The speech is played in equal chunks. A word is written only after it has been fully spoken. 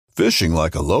Fishing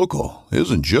like a local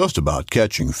isn't just about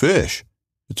catching fish.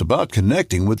 It's about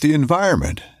connecting with the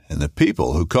environment and the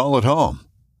people who call it home.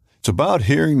 It's about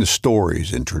hearing the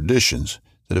stories and traditions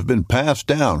that have been passed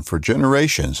down for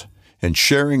generations and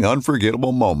sharing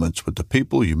unforgettable moments with the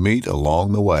people you meet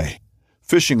along the way.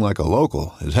 Fishing like a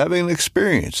local is having an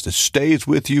experience that stays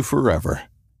with you forever.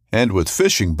 And with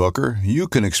Fishing Booker, you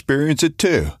can experience it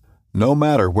too, no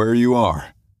matter where you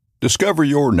are. Discover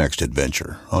your next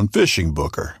adventure on Fishing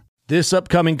Booker. This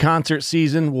upcoming concert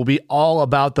season will be all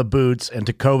about the boots, and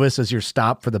Tecovas is your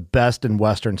stop for the best in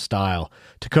Western style.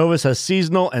 Tecovas has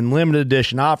seasonal and limited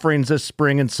edition offerings this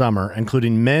spring and summer,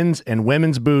 including men's and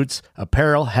women's boots,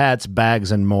 apparel, hats,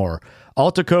 bags, and more.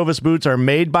 All Tecovas boots are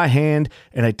made by hand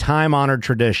in a time-honored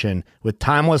tradition with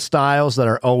timeless styles that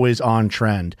are always on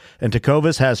trend. And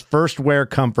Tecovas has first wear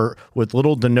comfort with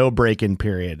little to no break-in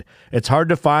period. It's hard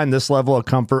to find this level of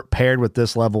comfort paired with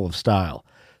this level of style.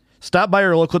 Stop by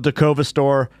your local Tecovas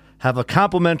store, have a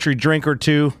complimentary drink or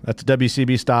two, that's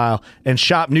WCB style, and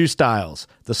shop new styles.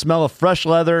 The smell of fresh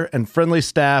leather and friendly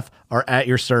staff are at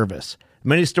your service.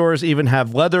 Many stores even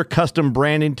have leather custom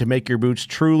branding to make your boots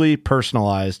truly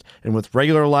personalized. And with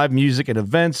regular live music and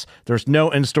events, there's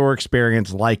no in-store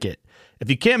experience like it.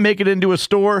 If you can't make it into a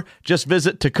store, just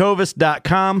visit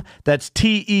tecovas.com. That's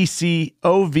TECOVAS.com.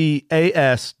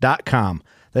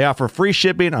 They offer free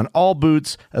shipping on all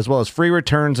boots, as well as free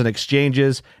returns and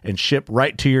exchanges, and ship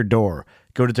right to your door.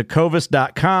 Go to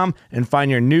tecovas.com and find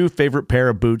your new favorite pair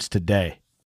of boots today.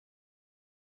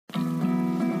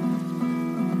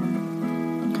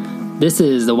 This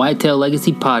is the Whitetail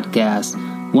Legacy Podcast,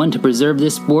 one to preserve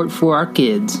this sport for our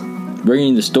kids.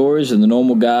 Bringing the stories of the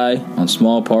normal guy on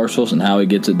small parcels and how he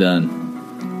gets it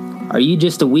done. Are you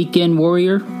just a weekend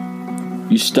warrior?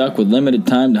 You stuck with limited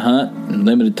time to hunt and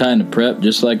limited time to prep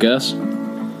just like us?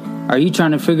 Are you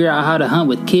trying to figure out how to hunt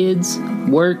with kids,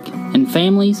 work, and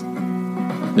families?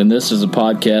 Then this is a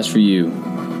podcast for you.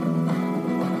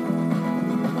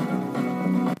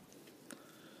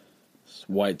 It's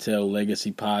Whitetail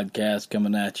Legacy Podcast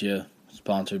coming at you,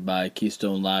 sponsored by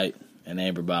Keystone Light and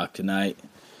Amberbach tonight.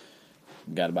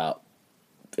 We got about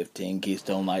 15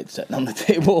 Keystone Lights sitting on the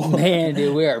table. Man,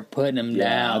 dude, we are putting them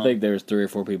down. I think there was 3 or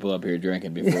 4 people up here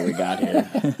drinking before we got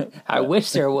here. I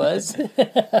wish there was.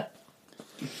 We're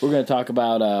going to talk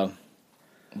about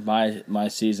my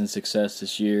season success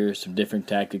this year, some different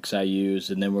tactics I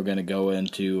used, and then we're going to go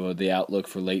into the outlook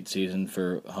for late season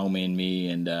for Homie and me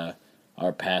and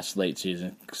our past late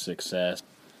season success.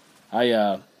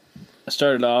 I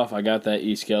started off, I got that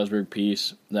East Galesburg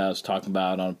piece that I was talking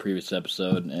about on a previous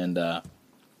episode, and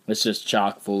it's just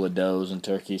chock full of does and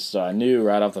turkeys, so I knew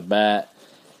right off the bat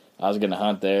I was going to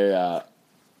hunt there.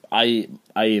 I eat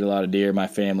a lot of deer. My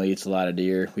family eats a lot of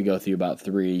deer. We go through about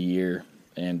 3 a year,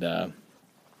 and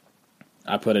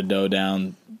I put a doe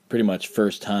down pretty much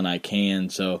first hunt I can,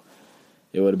 so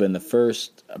it would have been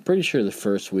I'm pretty sure the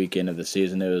first weekend of the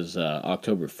season. It was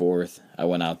October 4th. I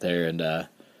went out there and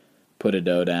put a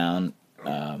doe down,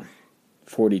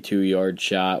 42-yard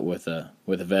shot with a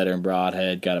veteran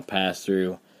broadhead, got a pass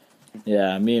through.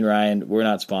 Yeah, me and Ryan, we're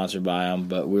not sponsored by them,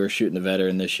 but we were shooting the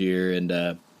veteran this year,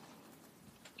 and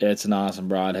it's an awesome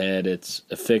broadhead. It's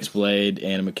a fixed blade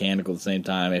and a mechanical at the same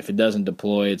time. If it doesn't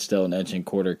deploy, it's still an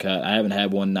 1.25 cut. I haven't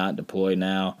had one not deploy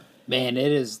now. Man,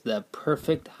 it is the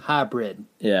perfect hybrid.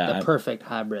 Yeah. Perfect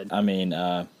hybrid. I mean,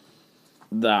 I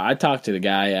talked to the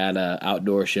guy at an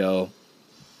outdoor show,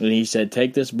 and he said,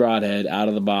 take this broadhead out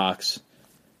of the box,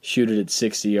 shoot it at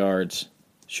 60 yards,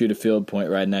 shoot a field point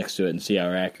right next to it, and see how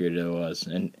accurate it was.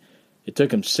 And it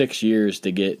took him 6 years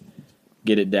to get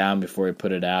it down before he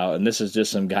put it out. And this is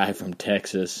just some guy from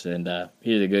Texas, and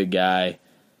he's a good guy.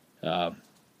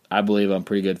 I believe I'm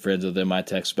pretty good friends with him. I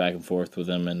text back and forth with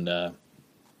him, and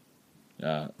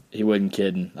he wasn't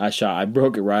kidding. I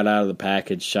broke it right out of the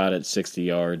package, shot it 60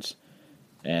 yards,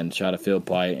 and shot a field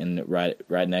point and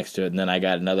right next to it. And then I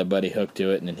got another buddy hooked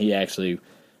to it, and he actually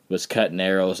was cutting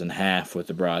arrows in half with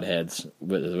the broadheads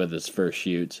with his first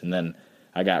shoots. And then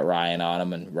I got Ryan on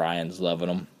him, and Ryan's loving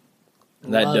them.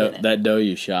 That doe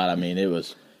you shot, I mean, it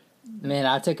was... Man,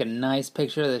 I took a nice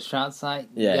picture of the shot site.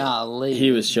 Yeah, golly.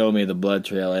 He was showing me the blood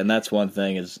trail, and that's one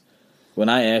thing is when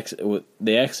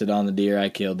the exit on the deer I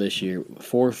killed this year,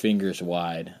 4 fingers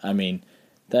wide. I mean,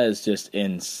 that is just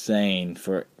insane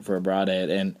for a broadhead.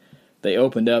 And they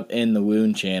opened up in the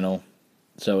wound channel,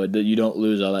 so you don't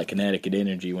lose all that kinetic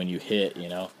energy when you hit, you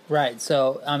know. Right.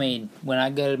 So, I mean, when I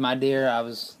gutted my deer, I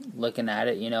was looking at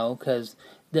it, you know, because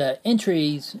the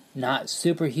entry's not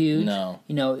super huge. No.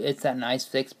 You know, it's that nice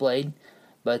fixed blade.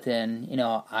 But then, you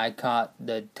know, I caught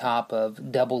the top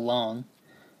of double lung,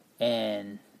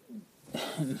 and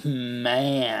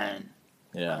Man.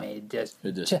 Yeah. I mean, just,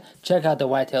 It just- check out the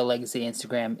Whitetail Legacy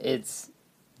Instagram. It's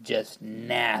just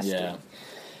nasty. Yeah.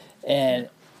 And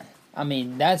I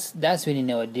mean, that's when you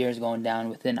know a deer is going down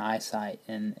within eyesight,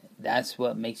 and that's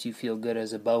what makes you feel good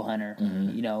as a bow hunter.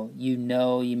 Mm-hmm. You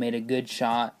know you made a good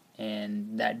shot,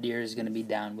 and that deer is going to be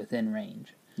down within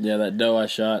range. Yeah, that doe I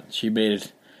shot, she made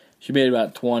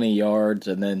about 20 yards,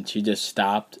 and then she just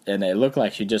stopped, and it looked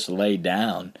like she just laid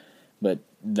down, but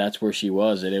that's where she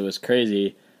was, and it was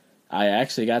crazy. I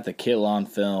actually got the kill on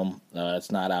film.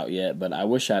 It's not out yet, but I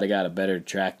wish I'd have got a better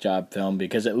track job film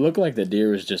because it looked like the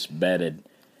deer was just bedded.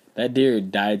 That deer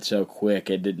died so quick,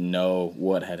 it didn't know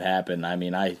what had happened. I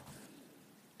mean,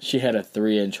 she had a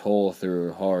 3-inch hole through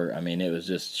her heart. I mean, it was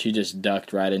just, she just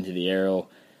ducked right into the arrow.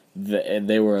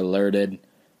 They were alerted.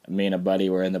 Me and a buddy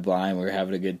were in the blind. We were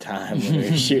having a good time when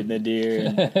we were shooting the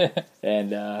deer.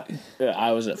 And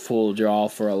I was at full draw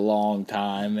for a long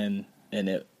time, and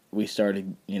we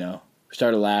started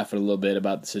laughing a little bit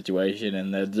about the situation,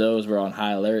 and the does were on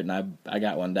high alert, and I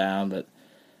got one down, but.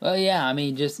 Well, yeah, I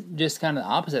mean, just kind of the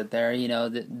opposite there.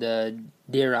 The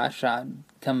deer I shot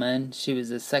come in, she was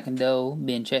the second doe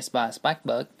being chased by a spike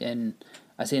buck, and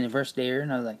I seen the first deer,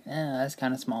 and I was like, that's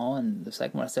kind of small. And the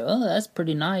second one, I said, oh, that's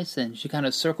pretty nice. And she kind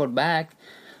of circled back,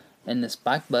 and the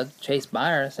spike buck chased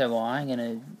by her. I said, well, I ain't going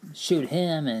to shoot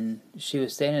him. And she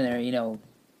was standing there,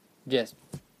 just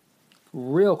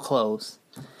real close.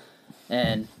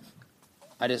 And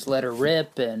I just let her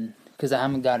rip, and because I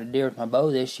haven't got a deer with my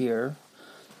bow this year.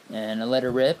 And I let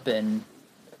her rip, and,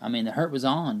 I mean, the hurt was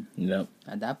on. Yep.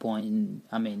 At that point, and,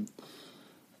 I mean...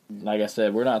 Like I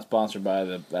said, we're not sponsored by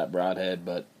that Broadhead,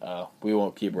 but we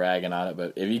won't keep ragging on it.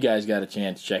 But if you guys got a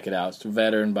chance, check it out. It's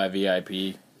Veteran by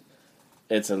VIP.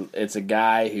 It's a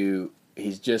guy who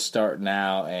he's just starting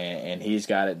out, and he's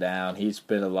got it down. He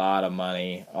spent a lot of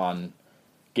money on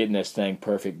getting this thing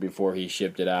perfect before he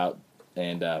shipped it out,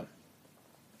 and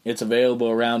it's available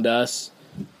around us.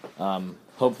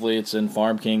 Hopefully, it's in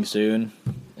Farm King soon,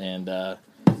 and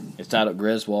it's out at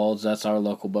Griswold's. That's our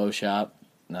local bow shop.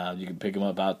 You can pick them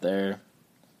up out there.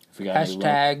 If we got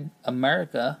Hashtag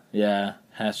America. Yeah.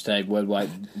 Hashtag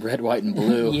red, white, and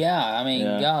blue. Yeah, I mean,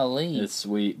 golly. It's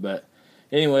sweet. But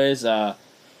anyways, it was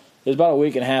about a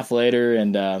week and a half later,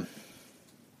 and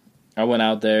I went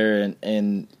out there,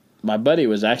 and my buddy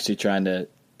was actually I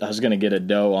was going to get a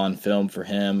doe on film for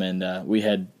him, and we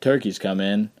had turkeys come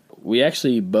in. We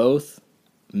actually both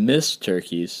missed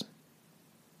turkeys.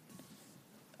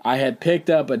 I had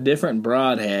picked up a different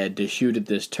broadhead to shoot at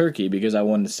this turkey because I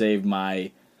wanted to save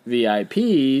my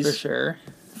VIPs for sure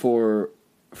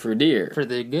for deer. For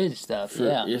the good stuff,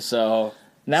 yeah. So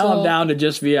now I'm down to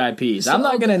just VIPs. I'm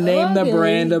not going to name the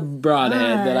brand of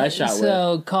broadhead that I shot with.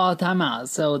 So call a timeout.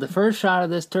 So the first shot of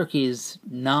this turkey is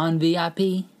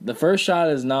non-VIP? The first shot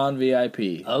is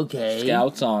non-VIP. Okay.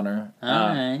 Scout's honor. All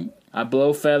right. I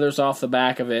blow feathers off the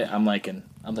back of it. I'm thinking,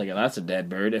 that's a dead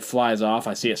bird. It flies off.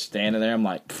 I see it standing there. I'm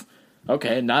like,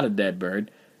 okay, not a dead bird.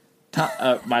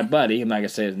 My buddy, I'm not going to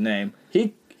say his name,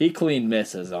 he clean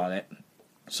misses on it.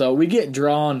 So we get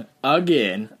drawn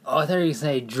again. Oh, I thought you were going to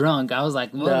say drunk. I was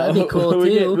like, well, that'd be cool,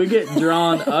 too. We get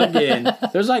drawn again.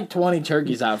 There's like 20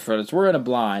 turkeys out front of us. We're in a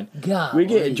blind. God. We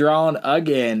get drawn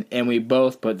again, and we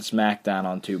both put the smack down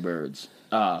on 2 birds.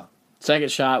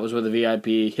 Second shot was with a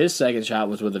VIP. His second shot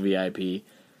was with a VIP.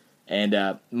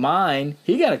 And mine,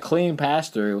 he got a clean pass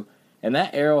through, and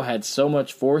that arrow had so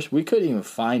much force, we couldn't even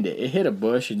find it. It hit a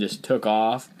bush and just took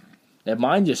off. And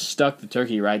mine just stuck the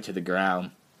turkey right to the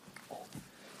ground.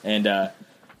 And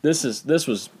this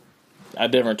was a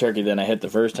different turkey than I hit the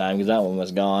first time because that one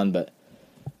was gone. But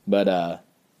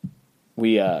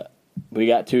we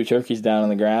got 2 turkeys down on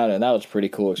the ground, and that was a pretty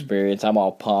cool experience. I'm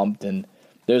all pumped, and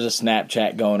there's a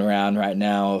Snapchat going around right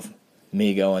now of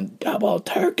me going, double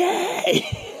turkey!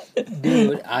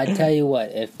 Dude, I tell you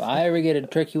what, if I ever get a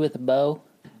turkey with a bow,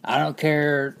 I don't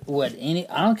care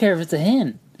if it's a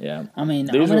hen. Yeah. I mean,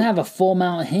 I'm going to have a full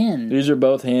mount hen. These are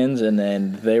both hens, and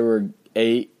then they were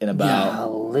 8 in about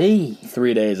Golly.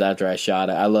 3 days after I shot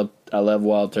it. I love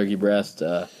wild turkey breast.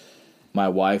 My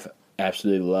wife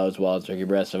absolutely loves wild turkey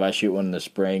breast. If I shoot one in the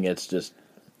spring, it's just...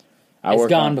 It's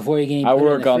gone before you can even I put it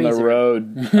in work the on the freezer.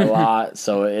 road a lot,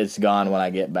 so it's gone when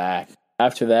I get back.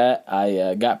 After that,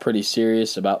 I got pretty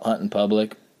serious about hunting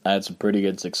public. I had some pretty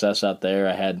good success out there.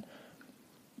 I had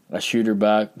a shooter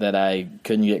buck that I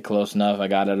couldn't get close enough. I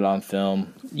got it on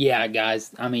film. Yeah,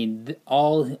 guys. I mean,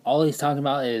 all he's talking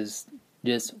about is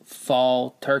just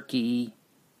fall turkey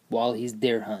while he's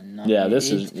deer hunting. I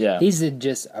mean, he's in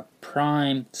just a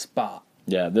prime spot.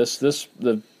 Yeah, this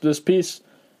piece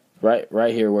right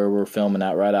here where we're filming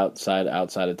at, right outside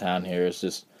of town here, is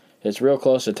just it's real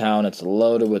close to town. It's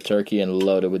loaded with turkey and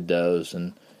loaded with does,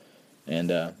 and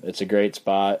it's a great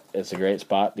spot. It's a great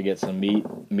spot to get some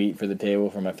meat for the table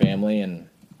for my family,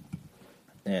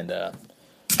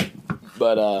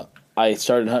 but I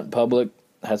started hunting public,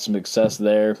 had some success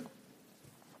there.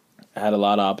 Had a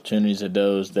lot of opportunities at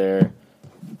does there.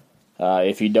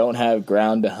 If you don't have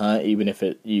ground to hunt, even if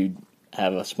you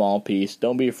have a small piece,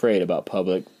 don't be afraid about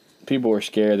public. People are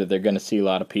scared that they're going to see a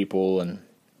lot of people and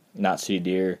not see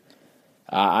deer.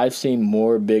 I've seen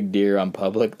more big deer on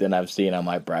public than I've seen on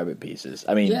my private pieces.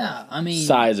 I mean,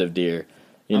 size of deer.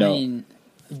 I mean,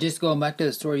 just going back to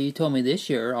the story you told me this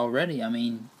year already, I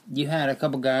mean, you had a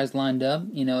couple guys lined up,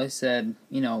 they said,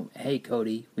 hey,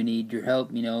 Cody, we need your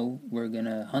help, we're going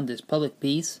to hunt this public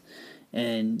piece.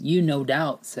 And you no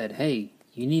doubt said, hey,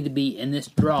 you need to be in this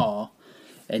draw.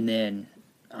 And then,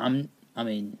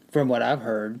 from what I've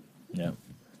heard,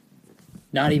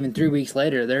 not even 3 weeks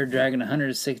later, they're dragging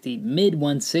mid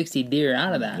 160 deer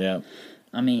out of that. Yeah.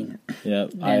 And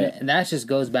that just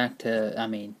goes back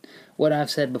to, what I've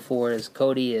said before is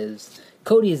Cody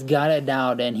has got it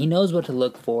dialed in. He knows what to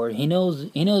look for. He knows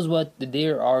what the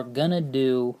deer are gonna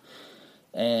do,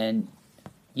 and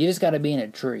you just got to be in a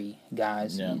tree,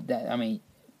 guys. Yeah.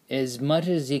 As much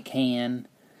as you can.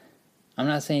 I'm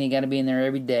not saying you got to be in there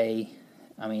every day.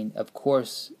 Of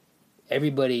course,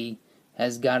 everybody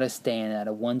has got to stand at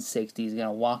a 160. Is going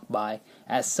to walk by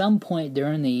at some point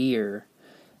during the year.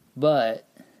 But,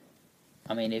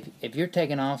 if you're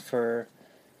taking off for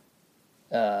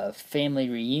family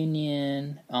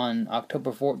reunion on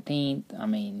October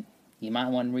 14th, you might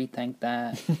want to rethink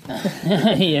that.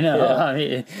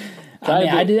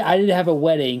 I did have a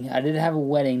wedding. I did have a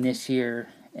wedding this year,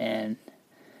 and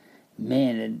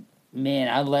man,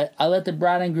 I let the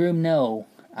bride and groom know.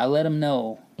 I let them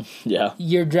know. Yeah.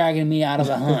 You're dragging me out of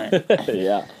the hunt.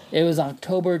 Yeah. It was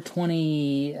October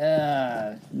 20.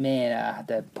 I have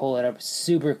to pull it up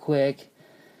super quick.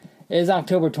 It was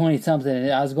October 20 something.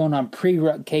 And I was going on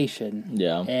pre-rutcation.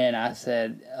 Yeah. And I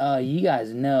said, you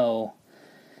guys know.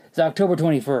 It's October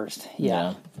 21st.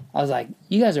 Yeah. I was like,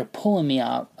 you guys are pulling me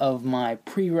out of my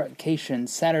pre-rutcation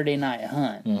Saturday night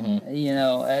hunt.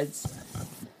 Mm-hmm.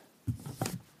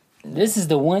 This is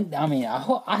the one.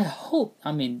 I hope.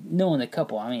 Knowing the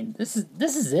couple. This is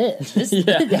it. This is if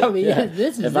it. I'm here, guys.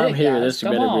 this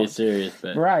better be serious.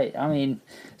 But. Right.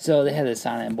 So they had the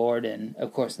sign-in board, and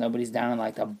of course nobody's down in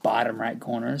like the bottom right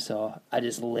corner. So I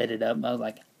just lit it up. I was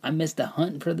like, I missed a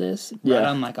hunt for this, right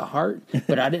on like a heart,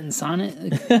 but I didn't sign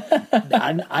it.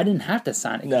 I didn't have to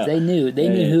sign it because they knew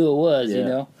who it was.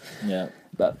 Yeah.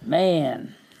 But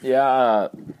man. Yeah.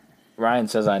 Ryan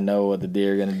says I know what the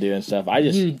deer are going to do and stuff. I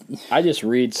just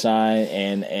read sign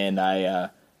and I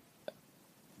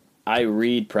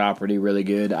read property really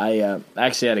good. I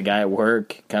actually had a guy at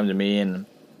work come to me and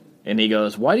he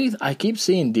goes, I keep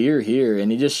seeing deer here?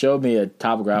 And he just showed me a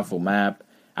topographical map.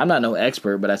 I'm not no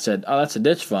expert, but I said, oh, that's a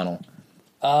ditch funnel.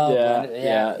 Oh,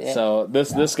 yeah. So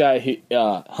this guy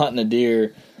hunting a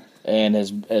deer, and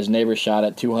his neighbor shot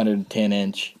at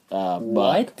 210-inch buck.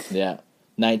 What? Yeah.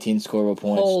 19 scoreable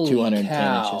points, Holy 210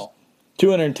 cow. inches.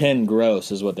 210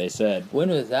 gross is what they said. When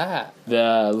was that?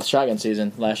 The shotgun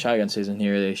season, last shotgun season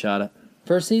here, they shot it.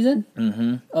 First season?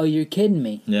 Mm-hmm. Oh, you're kidding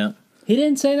me. Yeah. He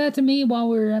didn't say that to me while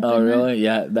we were at the Oh, really?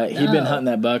 Yeah. He'd been hunting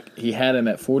that buck. He had him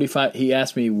at 45. He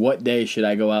asked me, what day should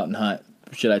I go out and hunt?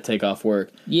 Should I take off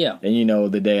work? Yeah.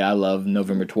 And the day I love,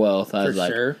 November 12th.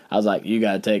 I was like, you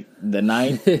got to take the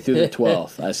 9th through the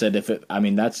 12th. I said,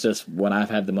 that's just when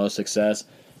I've had the most success.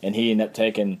 And he ended up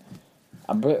taking,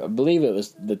 I believe it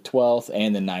was the 12th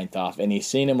and the 9th off. And he's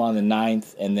seen him on the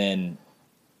 9th, and then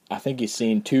I think he's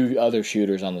seen two other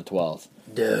shooters on the 12th.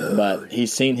 Dude. But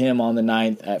he's seen him on the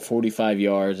 9th at 45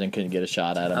 yards and couldn't get a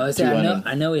shot at him.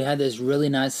 I know he had this really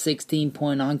nice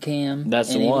 16-point on cam.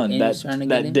 That's the one.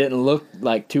 That didn't look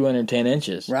like 210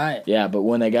 inches. Right. Yeah, but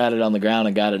when they got it on the ground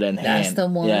and got it in hand. That's the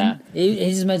one. Yeah.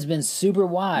 His must have been super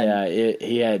wide. Yeah,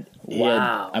 he had...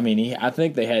 Wow. I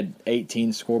think they had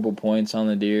 18 scoreable points on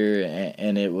the deer,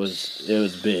 and it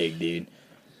was big, dude.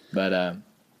 But I'm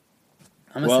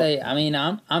gonna say,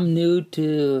 I'm new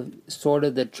to sort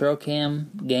of the trail cam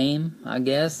game, I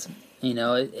guess.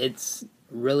 It's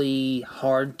really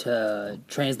hard to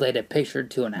translate a picture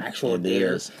to an actual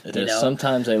deer. It is.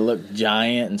 Sometimes they look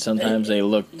giant, and sometimes they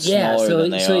look smaller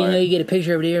than they are. So you get a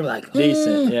picture of a deer, like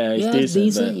decent. Yeah, he's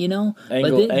decent. Angle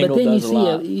but then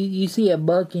you see a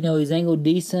buck, he's angled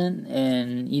decent,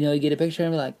 and you get a picture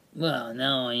and be like, well,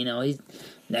 no, he's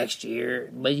next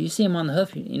year. But you see him on the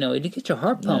hoof, it gets your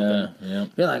heart pumping. Yeah.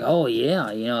 You're like, oh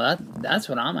yeah, that's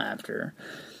what I'm after.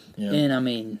 Yeah.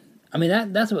 And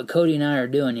that's what Cody and I are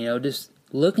doing. Just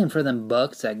looking for them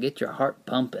bucks that get your heart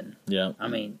pumping. Yeah. I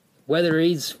mean, whether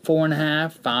he's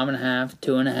 4.5, 5.5,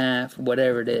 2.5,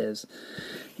 whatever it is,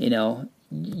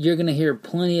 you're going to hear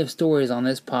plenty of stories on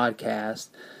this podcast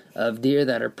of deer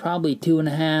that are probably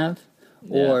 2.5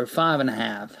 or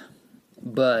 5.5.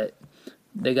 But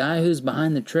the guy who's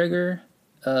behind the trigger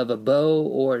of a bow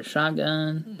or a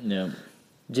shotgun,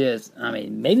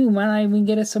 maybe we might not even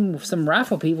get some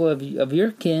rifle people of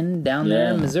your kin down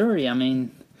there in Missouri. I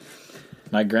mean,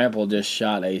 my grandpa just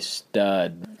shot a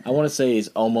stud. I want to say he's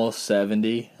almost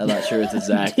 70. I'm not sure his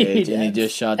exact age, and he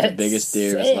just shot the biggest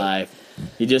deer of his life.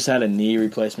 He just had a knee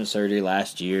replacement surgery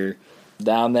last year.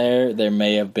 Down there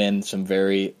may have been some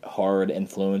very hard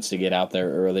influence to get out there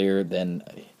earlier than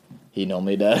he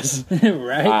normally does.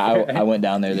 Right. I went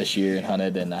down there this year and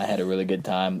hunted, and I had a really good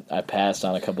time. I passed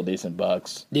on a couple decent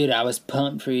bucks. Dude, I was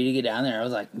pumped for you to get down there. I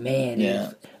was like, man.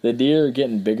 Yeah. The deer are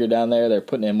getting bigger down there. They're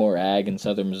putting in more ag in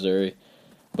southern Missouri.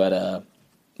 But,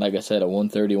 like I said, a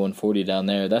 130, 140 down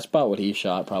there, that's about what he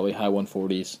shot, probably high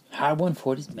 140s. High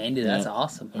 140s? Man, dude, that's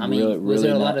awesome. I Really, mean, was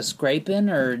there a really lot of scraping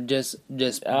or just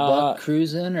buck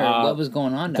cruising or what was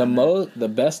going on down there? The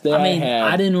best day I had...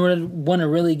 I didn't want to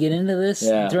really get into this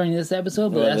during this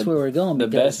episode, but that's where we're going. The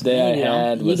best day I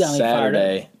had was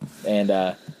Saturday,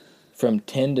 and from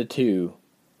 10 to 2,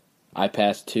 I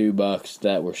passed 2 bucks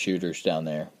that were shooters down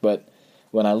there. But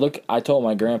when I told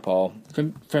my grandpa...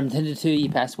 From 10 to 2, you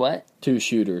passed what? 2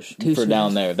 shooters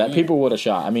down there that people would have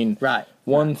shot. I mean,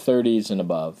 130s and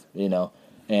above,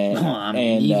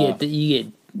 And you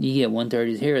get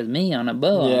 130s here with me on a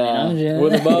bow. Yeah,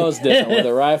 with a bow is different. With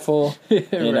a rifle,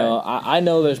 I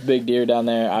know there's big deer down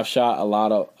there. I've shot a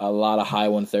lot of high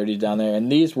 130s down there, and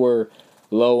these were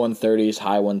low 130s,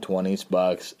 high 120s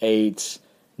bucks, 8s,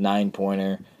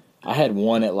 9-pointer. I had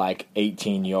one at like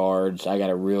 18 yards. I got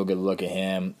a real good look at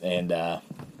him, and I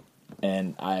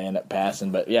ended up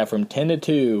passing. But yeah, from 10 to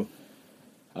 2,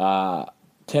 I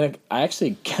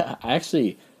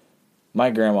actually, my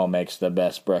grandma makes the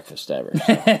best breakfast ever.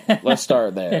 So let's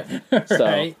start there.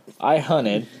 So I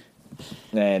hunted,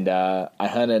 and I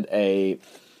hunted a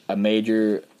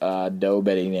major doe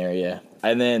bedding area,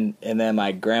 and then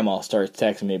my grandma starts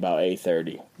texting me about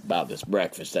 8:30 about this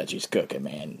breakfast that she's cooking,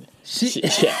 man. She's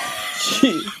just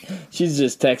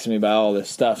texting me about all this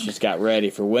stuff she's got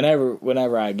ready for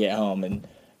whenever I get home, and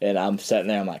I'm sitting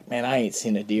there, I'm like, man, I ain't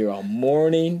seen a deer all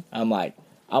morning. I'm like,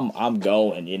 I'm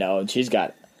going, and she's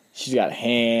got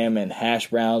ham and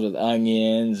hash browns with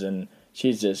onions, and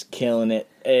she's just killing it.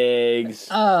 Eggs.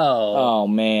 Oh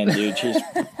man, dude,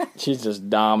 she's just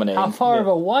dominating. How far of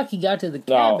a walk you got to the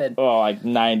cabin? Like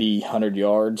 90, 100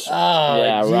 yards. Oh,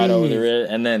 yeah, geez. Right over the ridge.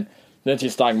 And then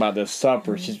she's talking about this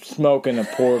supper. She's smoking a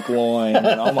pork loin.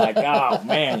 And I'm like, oh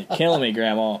man, you're killing me,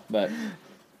 Grandma. But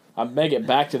I make it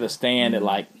back to the stand at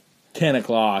like 10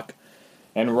 o'clock.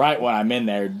 And right when I'm in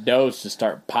there, does just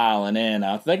start piling in.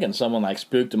 I'm thinking someone like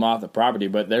spooked them off the property,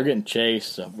 but they're getting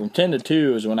chased. So from 10 to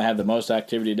 2 is when I have the most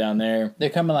activity down there. They're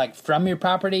coming like from your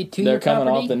property to your property? They're coming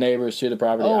off the neighbors to the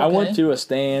property. Oh, okay. I went to a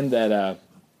stand that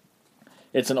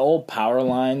it's an old power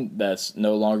line that's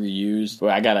no longer used.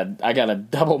 Well, I got a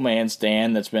double man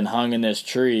stand that's been hung in this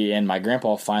tree, and my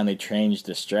grandpa finally changed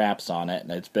the straps on it,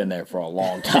 and it's been there for a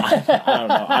long time. I don't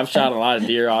know. I've shot a lot of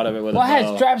deer out of it with a bow. I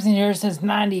had straps in here since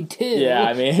 92. Yeah,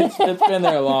 I mean, it's been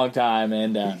there a long time,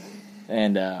 and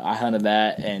I hunted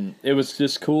that, and it was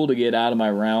just cool to get out of my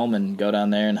realm and go down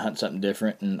there and hunt something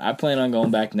different, and I plan on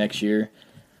going back next year.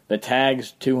 The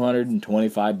tag's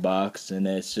 $225, and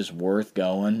it's just worth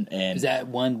going. And is that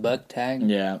one buck tag?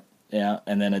 Yeah.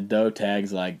 And then a doe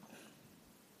tag's like,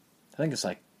 I think it's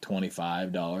like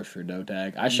 $25 for a doe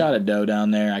tag. I shot a doe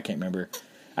down there. I can't remember.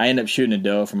 I ended up shooting a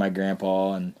doe for my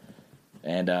grandpa, and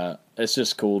it's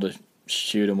just cool to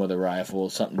shoot him with a rifle,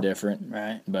 something different.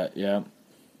 Right. But yeah.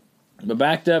 But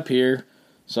backed up here,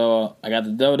 so I got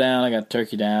the doe down, I got the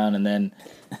turkey down, and then.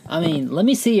 I mean, let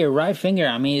me see your right finger.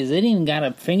 I mean, has it even got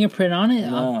a fingerprint on it?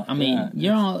 No, I mean,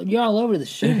 you're all over the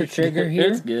shooter trigger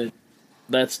here. It's good.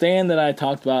 That stand that I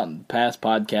talked about in past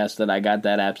podcasts that I got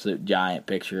that absolute giant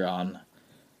picture on.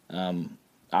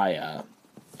 I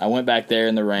went back there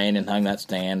in the rain and hung that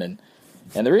stand, and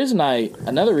another reason I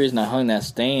hung that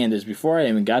stand is before I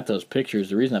even got those pictures.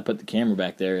 The reason I put the camera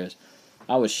back there is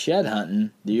I was shed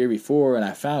hunting the year before, and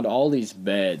I found all these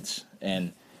beds,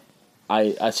 and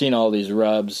I seen all these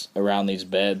rubs around these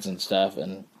beds and stuff,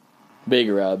 and big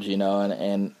rubs,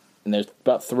 and there's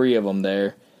about 3 of them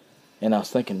there. And I was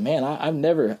thinking, man,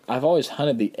 I've always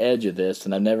hunted the edge of this,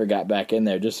 and I've never got back in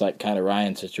there, just like kind of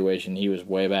Ryan's situation. He was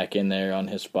way back in there on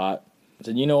his spot. I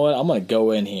said, you know what, I'm going to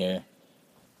go in here,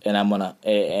 and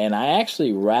and I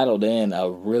actually rattled in a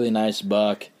really nice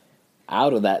buck.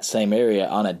 out of that same area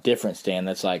on a different stand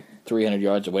that's like 300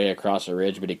 yards away across the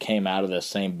ridge, but he came out of the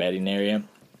same bedding area.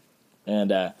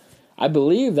 And I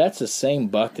believe that's the same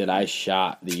buck that I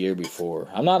shot the year before.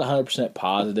 I'm not 100%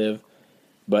 positive,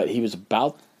 but he was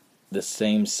about the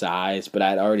same size, but I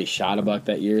had already shot a buck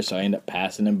that year, so I ended up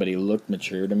passing him, but he looked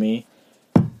mature to me.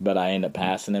 But I ended up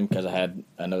passing him because I had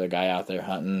another guy out there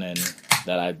hunting, and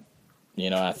that I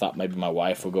thought maybe my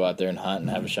wife would go out there and hunt and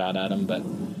have a shot at him. But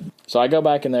so I go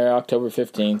back in there October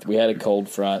 15th. We had a cold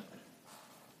front.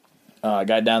 I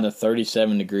got down to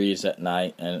 37 degrees that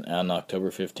night and on October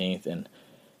 15th, and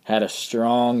had a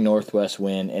strong northwest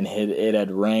wind, and it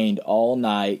had rained all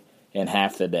night and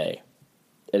half the day.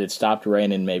 It had stopped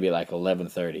raining maybe like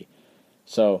 11:30.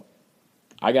 So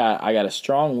I got a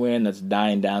strong wind that's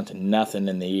dying down to nothing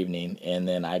in the evening, and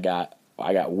then I got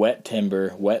wet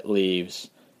timber, wet leaves.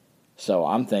 So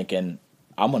I'm thinking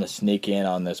I'm gonna sneak in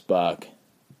on this buck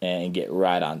and get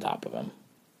right on top of him.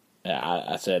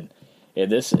 I said, if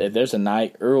there's a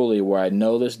night early where I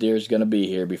know this deer is gonna be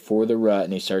here before the rut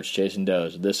and he starts chasing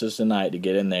does, this is the night to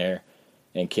get in there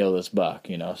and kill this buck.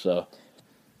 So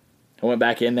I went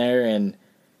back in there, and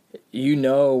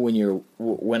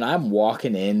when I'm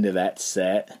walking into that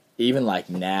set, even like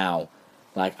now,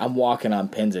 like I'm walking on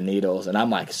pins and needles, and I'm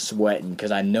like sweating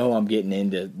because I know I'm getting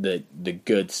into the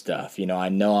good stuff. I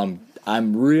know I'm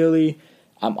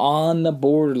on the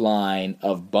borderline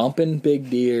of bumping big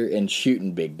deer and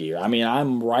shooting big deer. I mean,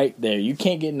 I'm right there. You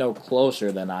can't get no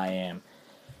closer than I am,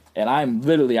 and I'm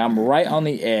right on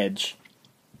the edge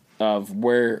of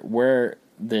where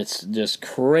this just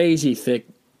crazy thick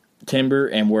timber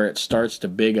and where it starts to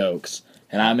big oaks,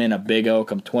 and I'm in a big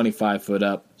oak. I'm 25 foot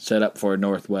up, set up for a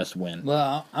northwest wind.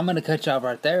 Well, I'm gonna cut you off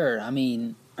right there. I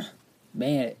mean,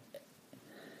 man,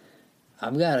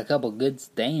 I've got a couple good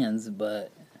stands,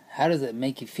 but how does it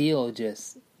make you feel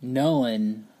just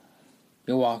knowing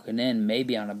you're walking in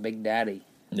maybe on a Big Daddy?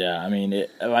 Yeah, I mean,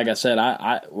 like I said,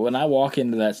 I when I walk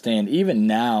into that stand, even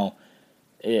now,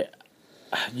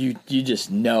 you just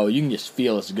know, you can just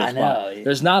feel it's a good spot.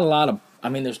 There's not a lot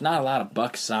of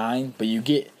buck sign, but you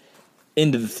get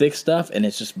into the thick stuff and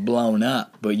it's just blown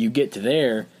up. But you get to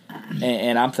there,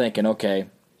 and I'm thinking, okay,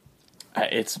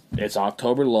 it's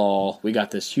October lull. We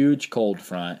got this huge cold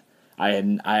front. I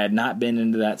had not been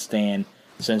into that stand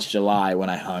since July when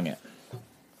I hung it.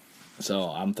 So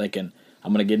I'm thinking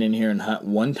I'm gonna get in here and hunt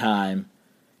one time,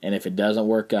 and if it doesn't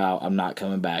work out, I'm not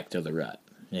coming back till the rut.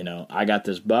 I got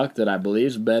this buck that I believe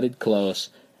is bedded close.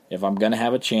 If I'm going to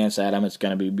have a chance at him, it's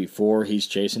going to be before he's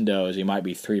chasing does. He might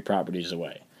be 3 properties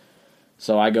away.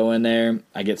 So I go in there,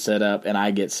 I get set up, and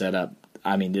I get set up.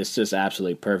 I mean, it's just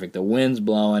absolutely perfect. The wind's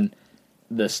blowing.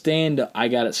 The stand, I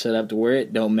got it set up to where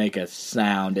it don't make a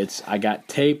sound. I got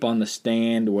tape on the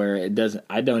stand where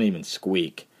I don't even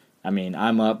squeak. I mean,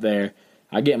 I'm up there.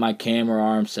 I get my camera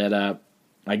arm set up.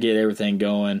 I get everything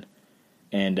going.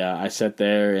 And I sit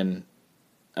there, and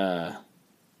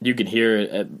you can hear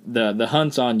it. The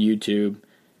hunt's on YouTube.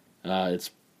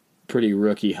 It's pretty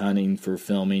rookie hunting for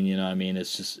filming. I mean,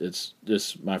 it's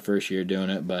just my first year doing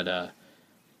it, but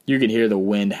you can hear the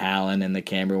wind howling in the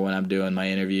camera when I'm doing my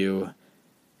interview,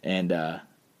 and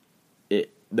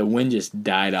the wind just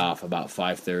died off about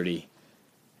 5:30,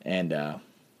 and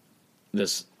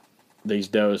these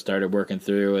does started working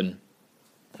through, and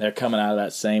they're coming out of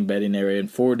that same bedding area,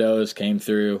 and 4 does came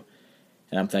through.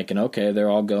 And I'm thinking, okay, they're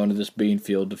all going to this bean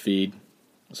field to feed.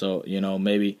 So,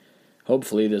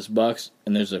 hopefully this buck's,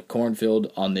 and there's a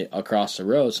cornfield across the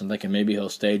road, so I'm thinking maybe he'll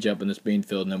stage up in this bean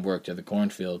field and then work to the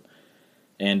cornfield.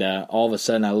 And all of a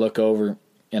sudden I look over,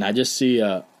 and I just see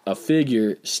a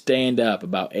figure stand up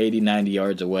about 80, 90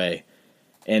 yards away.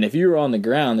 And if you were on the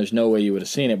ground, there's no way you would have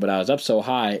seen it, but I was up so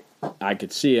high, I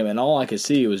could see him, and all I could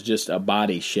see was just a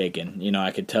body shaking.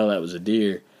 I could tell that was a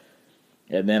deer.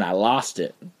 And then I lost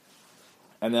it.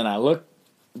 And then I looked,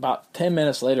 about 10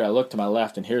 minutes later, I looked to my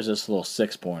left, and here's this little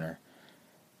 6-pointer.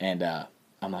 And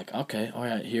I'm like, okay, all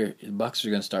right, here, the bucks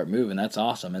are going to start moving. That's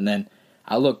awesome. And then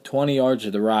I look 20 yards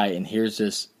to the right, and here's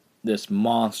this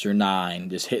monster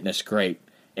 9 just hitting a scrape.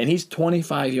 And he's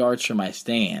 25 yards from my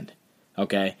stand,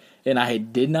 okay? And I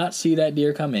did not see that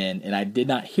deer come in, and I did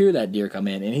not hear that deer come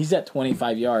in, and he's at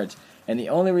 25 yards. And the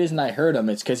only reason I heard him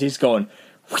is because he's going,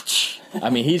 whoosh. I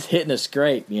mean, he's hitting a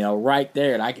scrape, right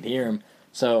there, and I could hear him.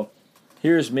 So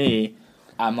here's me.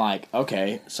 I'm like,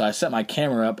 okay. So I set my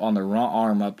camera up on the wrong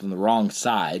arm up on the wrong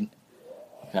side.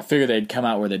 I figured they'd come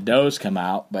out where the does come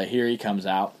out, but here he comes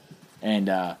out. And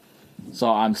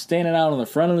so I'm standing out on the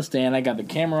front of the stand. I got the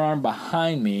camera arm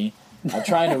behind me. I'm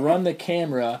trying to run the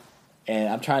camera, and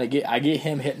I get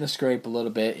him hitting the scrape a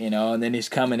little bit, and then he's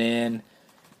coming in.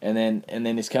 And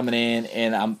then he's coming in,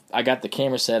 and I got the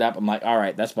camera set up. I'm like, all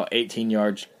right, that's about 18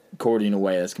 yards quartering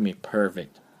away. That's gonna be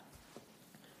perfect.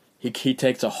 He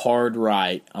takes a hard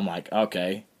right. I'm like,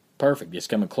 okay, perfect. He's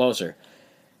coming closer.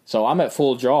 So I'm at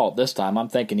full draw this time. I'm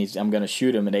thinking I'm gonna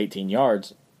shoot him at 18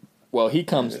 yards. Well, he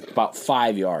comes about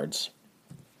 5 yards,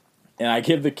 and I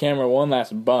give the camera one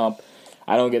last bump.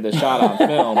 I don't get the shot on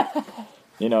film.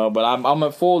 But I'm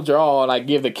at full draw, and I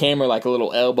give the camera like a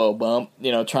little elbow bump,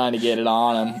 trying to get it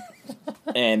on him.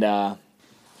 And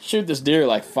shoot this deer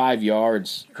like 5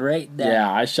 yards. Straight down.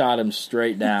 Yeah, I shot him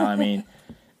straight down.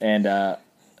 And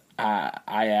I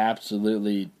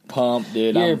absolutely pumped,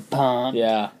 dude. You're pumped.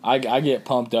 Yeah, I get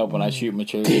pumped up when I shoot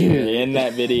mature deer. In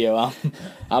that video,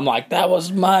 I'm like, that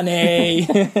was money.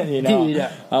 Dude.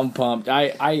 I'm pumped.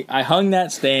 I hung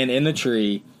that stand in the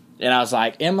tree. And I was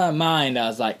like, in my mind,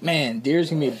 man, deer's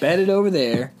going to be bedded over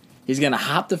there. He's going to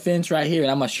hop the fence right here,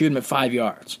 and I'm going to shoot him at 5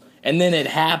 yards. And then it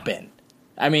happened.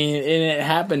 And it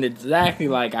happened exactly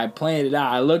like I planned it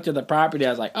out. I looked at the property. I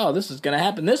was like, oh, this is going to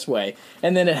happen this way.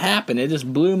 And then it happened. It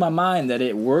just blew my mind that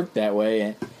it worked that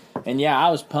way. And yeah, I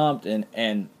was pumped.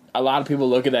 And a lot of people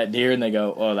look at that deer, and they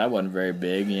go, oh, that wasn't very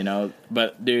big,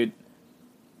 But, dude.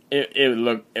 It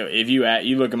look if you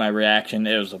look at my reaction,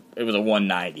 it was a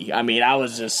 190. I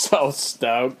was just so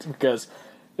stoked because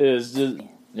it was just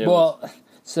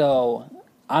so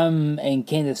I'm in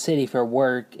Kansas City for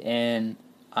work and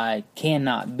I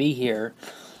cannot be here,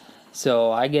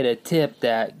 so I get a tip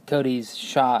that Cody's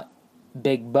shot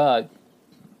big buck.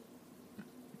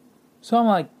 So I'm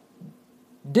like,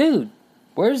 dude,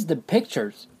 where's the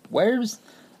pictures? Where's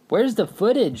the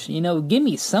footage? Give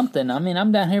me something.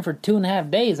 I'm down here for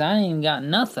 2.5 days. I ain't even got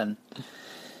nothing.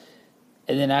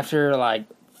 And then after like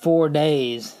 4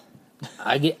 days,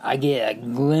 I get a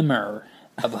glimmer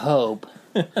of hope.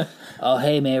 Oh,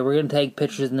 hey man, we're gonna take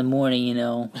pictures in the morning.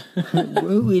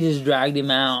 We just dragged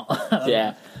him out.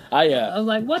 Yeah, I was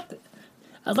like, what?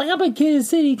 I was like, I'm in Kansas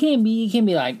City. You can't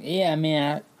be like, yeah,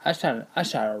 man. I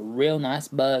shot a real nice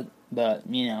buck, but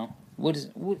we'll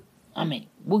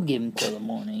give him till the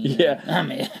morning.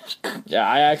 Yeah. Yeah,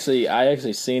 I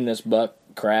actually seen this buck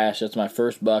crash. That's my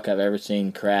first buck I've ever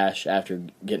seen crash after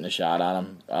getting a shot on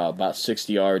him, about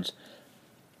 60 yards.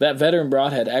 That veteran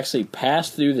broadhead actually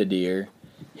passed through the deer,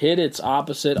 hit its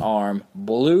opposite arm,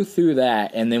 blew through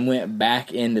that, and then went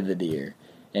back into the deer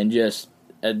and just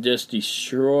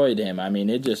destroyed him.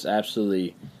 It just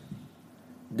absolutely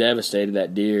devastated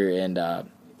that deer, and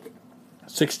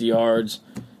 60 yards.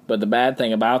 But the bad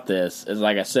thing about this is,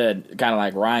 like I said, kind of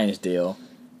like Ryan's deal,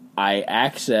 I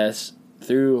access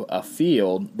through a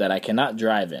field that I cannot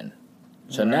drive in.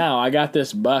 So now I got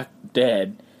this buck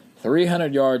dead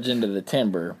 300 yards into the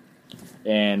timber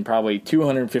and probably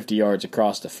 250 yards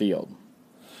across the field.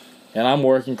 And I'm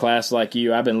working class like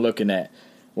you. I've been looking at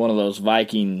one of those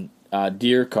Viking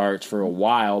deer carts for a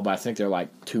while, but I think they're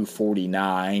like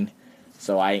 $249.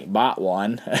 So I ain't bought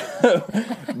one.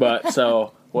 But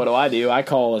so what do? I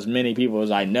call as many people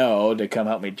as I know to come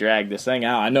help me drag this thing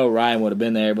out. I know Ryan would have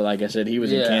been there, but like I said, he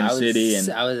was in Kansas City. And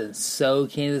I was in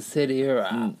Kansas City.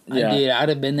 I'd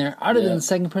have been there. I'd have been the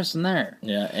second person there.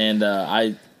 Yeah, and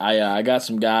I got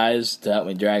some guys to help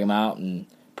me drag them out, and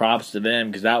props to them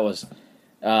because that was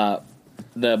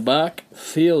the buck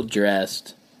field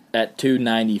dressed at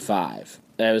 295.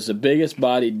 That was the biggest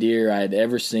bodied deer I had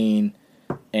ever seen,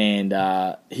 and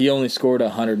he only scored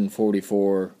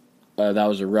 144. That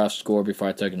was a rough score before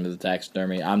I took him to the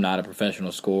taxidermy. I'm not a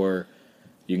professional scorer.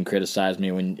 You can criticize me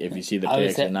if you see the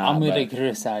pics or not. I'm going to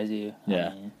criticize you.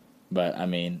 Yeah. But,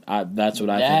 that's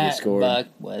what I think he scored. That buck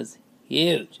was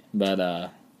huge.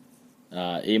 But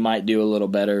he might do a little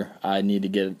better. I need to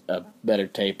get a better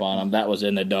tape on him. That was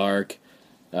in the dark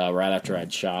right after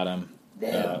I'd shot him.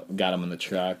 Got him in the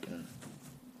truck.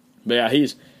 But, yeah,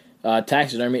 he's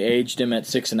taxidermy aged him at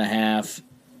 6.5.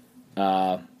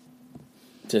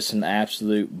 Just an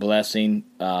absolute blessing.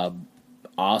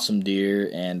 Awesome deer.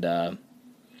 And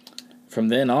from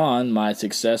then on, my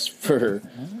success for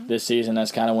this season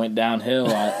has kind of went downhill.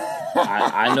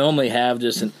 I normally have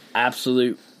just an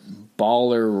absolute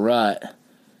baller rut.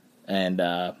 And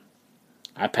I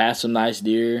passed some nice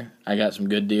deer. I got some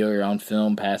good deer on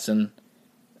film passing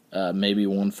maybe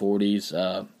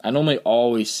 140s. I normally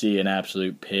always see an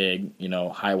absolute pig,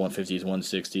 high 150s,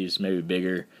 160s, maybe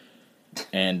bigger.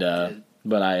 And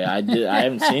but I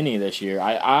haven't seen any this year.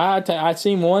 I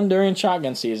seen one during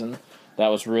shotgun season that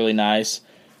was really nice.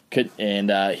 He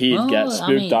got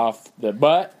spooked off.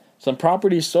 But some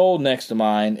property sold next to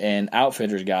mine, and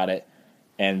Outfitters got it,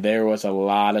 and there was a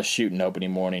lot of shooting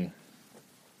opening morning.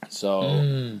 So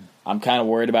I'm kind of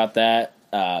worried about that.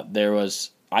 There was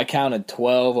I counted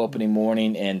 12 opening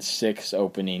morning and 6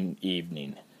 opening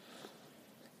evening.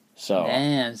 So,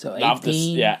 man, so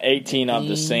 18? 18 of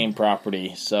the same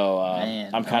property. So,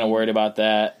 I'm kind of worried about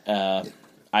that.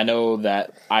 I know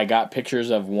that I got pictures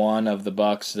of one of the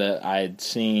bucks that I had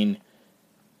seen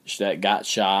that got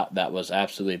shot that was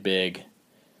absolutely big.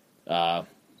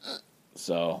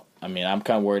 So, I mean, I'm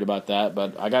kind of worried about that.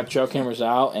 But I got trail cameras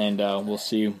out, and we'll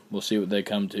see what they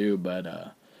come to.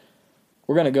 But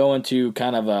we're going to go into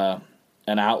kind of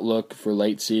an outlook for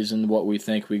late season, what we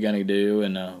think we're going to do,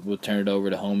 and we'll turn it over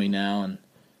to Homie now and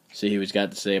see what he's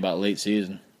got to say about late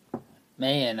season.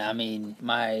 Man, I mean,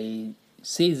 my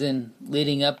season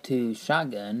leading up to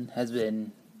shotgun has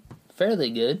been fairly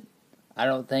good. I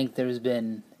don't think there's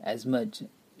been as much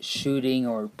shooting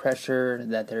or pressure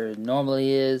that there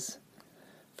normally is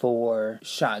for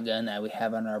shotgun that we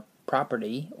have on our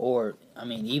property, or, I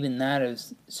mean, even that of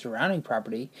surrounding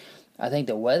property. I think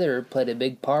the weather played a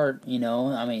big part, you know.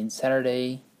 I mean,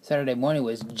 Saturday morning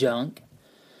was junk,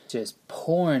 just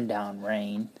pouring down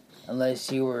rain.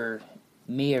 Unless you were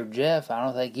me or Jeff, I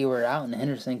don't think you were out in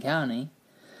Henderson County.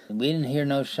 We didn't hear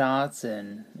no shots,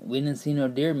 and we didn't see no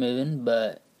deer moving,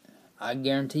 but I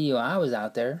guarantee you I was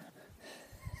out there.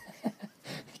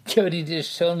 Cody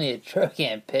just showed me a truck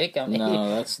and pick. I mean,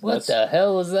 no, what the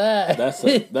hell was that?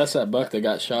 That's that buck that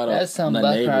got shot up. That's some buck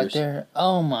right there.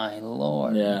 Oh my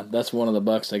Lord! Yeah, that's one of the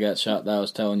bucks that got shot. That I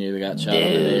was telling you, that got shot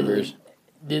at the neighbors.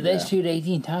 Did they shoot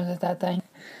 18 times at that thing?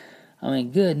 I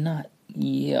mean, good night.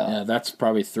 Yeah, that's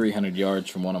probably 300 yards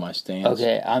from one of my stands.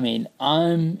 Okay, I mean,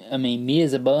 me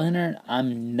as a bow hunter,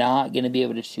 I'm not gonna be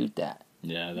able to shoot that.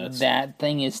 Yeah, that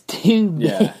thing is too big.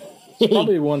 Yeah. It's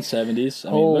probably 170s. I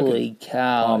mean, holy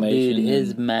cow, dude!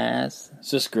 His mass.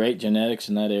 It's just great genetics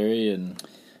in that area, and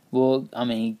well, I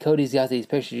mean, Cody's got these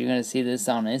pictures. You're gonna see this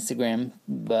on Instagram,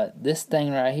 but this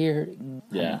thing right here,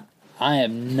 yeah, I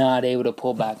am not able to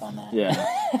pull back on that. Yeah.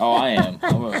 Oh, I am.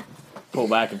 I'm gonna pull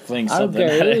back and fling something. I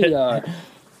don't care who you are.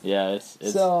 Yeah, it's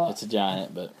a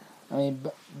giant, but I mean,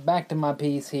 back to my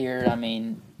piece here. I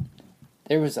mean,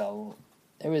 there was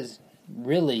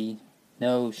really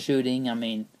no shooting. I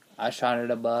mean, I shot at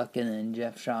a buck, and then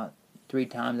Jeff shot 3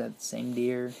 times at the same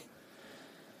deer.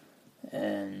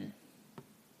 And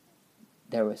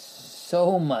there was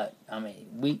so much. I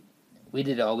mean, we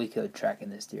did all we could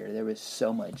tracking this deer. There was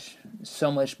so much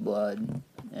blood.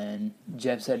 And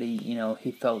Jeff said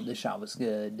he felt the shot was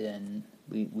good, and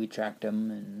we tracked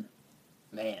him. And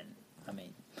man, I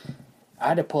mean, I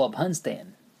had to pull up hunt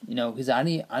stand, because I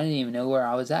didn't even know where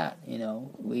I was at.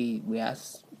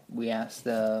 We asked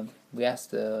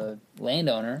the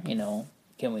landowner,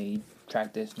 can we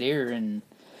track this deer? And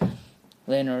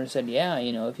landowner said, yeah,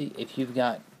 if you've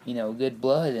got, good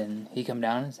blood. And he come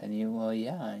down and said, well,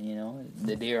 yeah,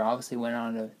 the deer obviously went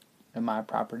on to my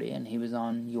property, and he was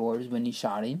on yours when you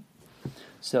shot him.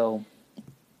 So,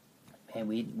 man,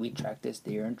 we tracked this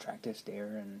deer,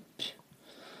 and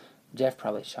Jeff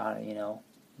probably shot it,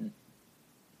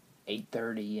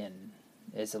 8:30, and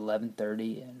it's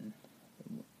 11:30, and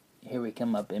here we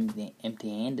come up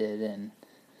empty-handed, and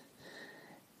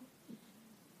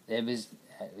it was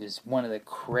one of the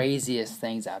craziest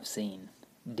things I've seen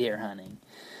deer hunting.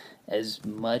 As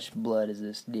much blood as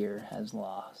this deer has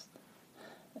lost,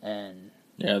 and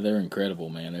yeah, they're incredible,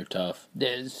 man. They're tough.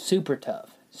 They're super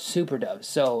tough.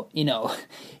 So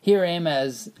here I am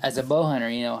as a bow hunter,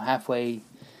 halfway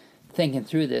thinking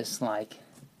through this, like,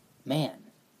 man,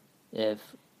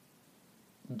 if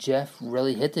Jeff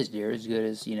really hit this deer as good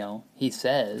as, he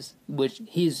says, which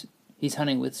he's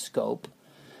hunting with scope,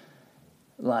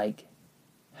 like,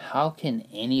 how can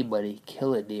anybody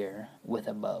kill a deer with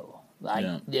a bow? Like,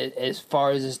 as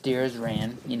far as this deer has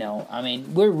ran, I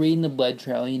mean, we're reading the blood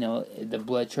trail, the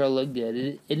blood trail looked good.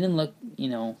 It didn't look,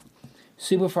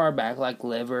 super far back like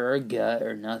liver or gut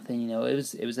or nothing, it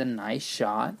was a nice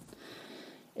shot.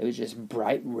 It was just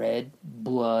bright red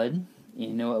blood.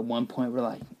 At one point we're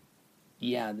like,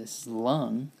 yeah, this is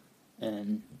lung.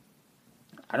 And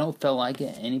I don't feel like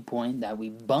at any point that we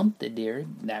bumped the deer,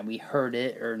 that we hurt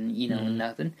it or,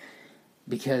 nothing.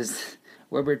 Because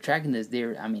where we're tracking this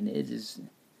deer, I mean,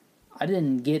 I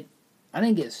didn't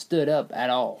get stood up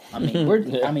at all. I mean, we're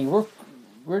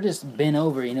just bent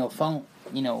over,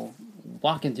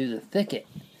 walking through the thicket,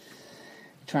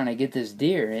 trying to get this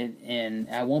deer. And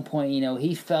at one point,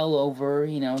 he fell over,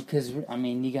 because I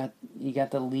mean, you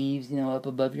got the leaves, up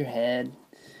above your head.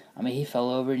 I mean, he fell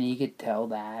over, and you could tell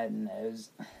that, and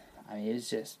it was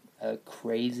just a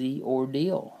crazy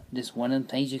ordeal. Just one of the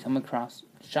things you come across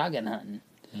shotgun hunting.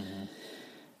 Mm-hmm.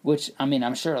 Which, I mean,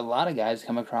 I'm sure a lot of guys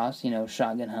come across,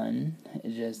 shotgun hunting.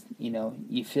 It's just,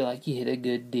 you feel like you hit a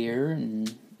good deer,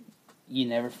 and, you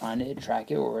never find it,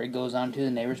 track it, or it goes onto the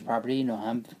neighbor's property. You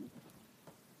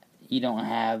don't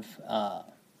have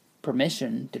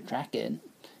permission to track it.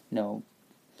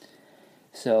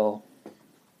 So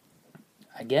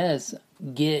I guess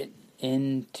get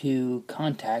into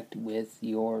contact with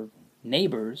your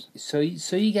neighbors so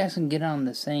you guys can get on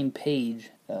the same page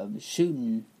of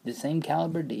shooting the same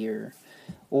caliber deer,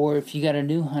 or if you got a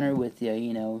new hunter with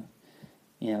you,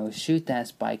 shoot that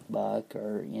spike buck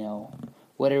or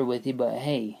whatever with you. But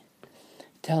hey,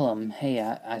 tell them, hey,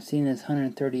 I've seen this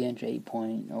 130-inch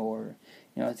 8-point, or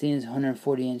I've seen this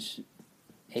 140-inch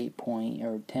 8-point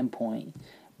or 10-point.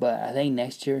 But I think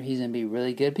next year he's gonna be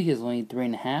really good because it's only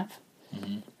 3.5.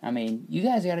 Mm-hmm. I mean, you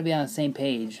guys got to be on the same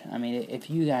page. I mean, if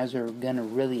you guys are gonna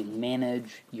really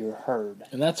manage your herd,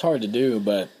 and that's hard to do,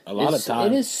 but a lot of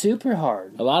times it is super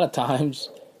hard. A lot of times,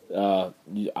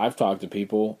 I've talked to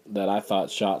people that I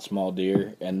thought shot small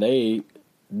deer, and they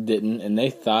didn't, and they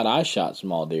thought I shot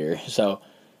small deer. So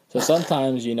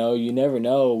sometimes you never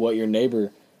know what your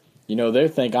neighbor. They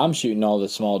think I'm shooting all the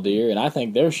small deer, and I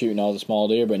think they're shooting all the small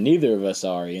deer, but neither of us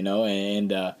are,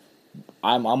 and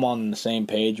I'm on the same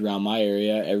page around my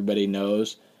area. Everybody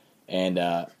knows, and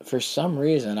for some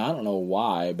reason, I don't know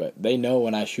why, but they know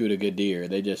when I shoot a good deer.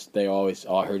 They always,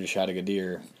 I heard you shot a good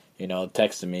deer,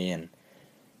 texting me, and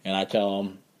I tell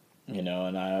them,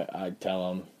 and I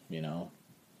tell them,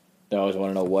 they always want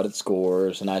to know what it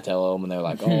scores, and I tell them, and they're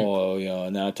like, oh,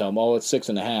 and then I tell them, oh, it's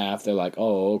 6.5. They're like,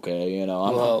 oh, okay,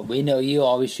 Well, we know you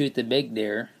always shoot the big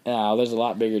deer. Yeah, there's a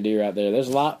lot bigger deer out there. There's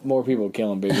a lot more people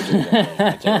killing bigger deer than me,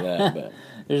 I tell you that. But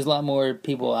there's a lot more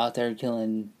people out there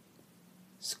killing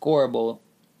scoreable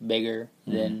bigger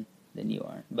than you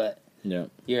are. But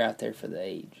you're out there for the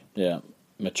age. Yeah,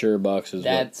 mature bucks is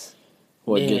that's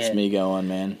what gets me going,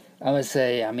 man. I would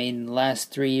say,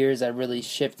 last 3 years I really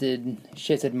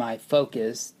shifted my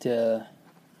focus to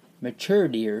mature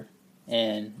deer,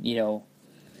 and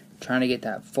trying to get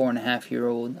that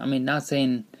 4.5-year-old. Not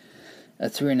saying a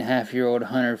 3.5-year-old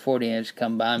 140-inch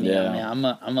come by me. Yeah. I'm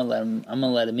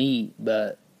gonna let him eat,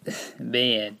 but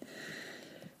man,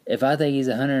 if I think he's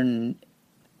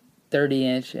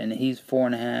 130-inch and he's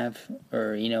 4.5,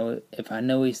 or if I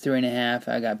know he's 3.5,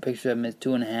 I got pictures of him as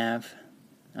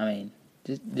 2.5.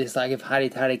 Just like if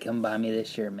Hotty Toddy come by me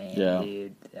this year, man,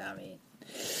 dude.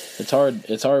 It's hard.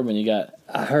 It's hard when you got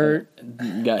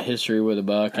history with a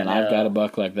buck, and I've got a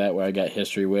buck like that where I got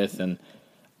history with, and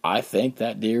I think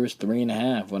that deer was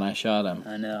 3.5 when I shot him.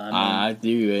 I know. I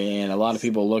do, and a lot of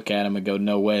people look at him and go,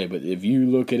 "No way!" But if you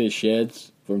look at his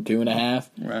sheds from 2.5,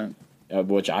 right,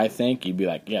 which I think you'd be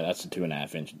like, "Yeah, that's a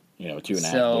 2.5-inch, 2.5 deer."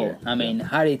 So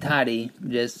Hotty Toddy,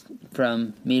 just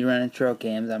from me running trail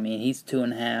cams, he's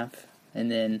 2.5. And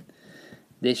then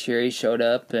this year he showed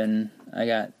up, and I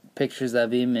got pictures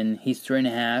of him, and he's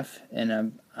 3.5.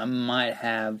 And I might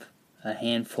have a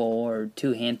handful or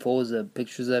 2 handfuls of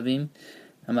pictures of him.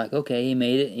 I'm like, okay, he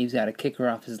made it. He's got a kicker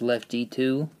off his left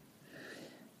G2.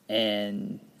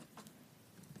 And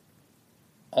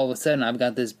all of a sudden I've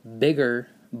got this bigger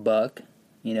buck,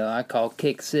 I call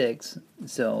kick 6.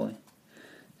 So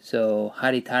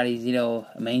Hotty Toddy's, a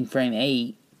mainframe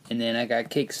 8. And then I got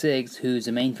Kick 6, who's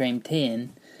a mainframe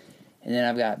 10. And then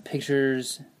I've got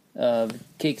pictures of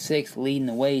Kick 6 leading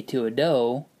the way to a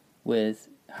doe with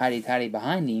Hotty Toddy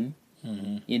behind him.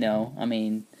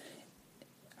 Mm-hmm.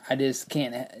 I just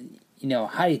can't...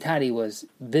 Hotty Toddy was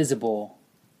visible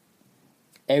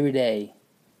every day.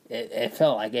 It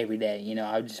felt like every day.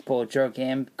 I would just pull a trail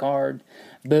cam card.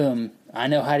 Boom. I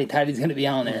know Hotty Toddy's going to be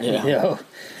on there. Yeah.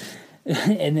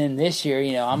 And then this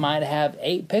year, I might have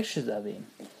 8 pictures of him.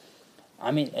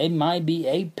 It might be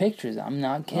 8 pictures. I'm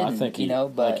not kidding. Well, I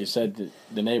think but like you said,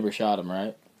 the neighbor shot him,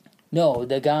 right? No,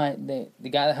 the guy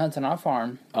that hunts on our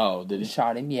farm. Oh, did he?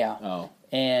 Shot him, yeah. Oh,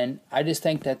 and I just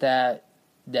think that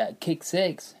Kick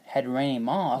 6 had ran him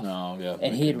off. No, yeah,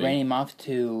 and he had ran him off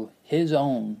to his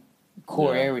own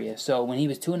core area. So when he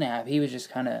was 2.5, he was just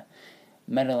kind of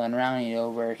meddling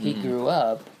around, where he grew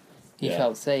up. He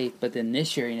felt safe. But then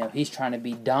this year, he's trying to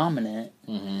be dominant.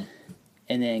 Mm-hmm.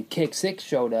 And then Kick 6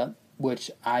 showed up, which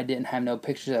I didn't have no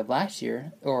pictures of last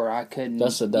year, or I couldn't.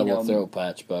 That's a double throat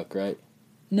patch buck, right?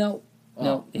 No.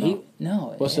 No.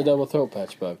 What's the double throat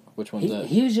patch buck? Which one's that?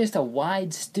 He was just a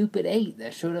wide, stupid 8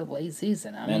 that showed up late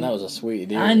season. Man, that was a sweet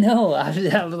deal. I know. I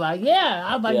was like,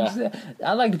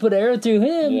 I'd like to put an arrow through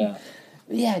him. Yeah.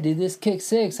 Yeah, dude, this Kick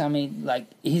 6,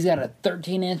 he's got a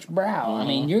 13-inch brow.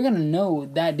 Mm-hmm. You're going to know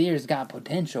that deer's got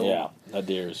potential. Yeah, that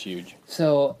deer is huge.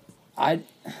 So, I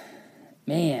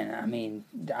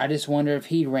just wonder if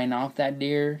he ran off that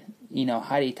deer,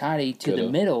 Hotty Toddy to the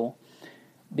middle,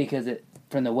 because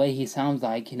from the way he sounds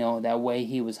like, that way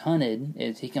he was hunted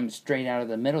is he comes straight out of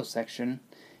the middle section,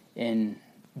 and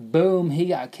boom, he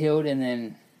got killed, and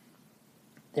then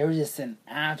there was just an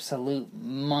absolute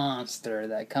monster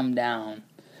that come down,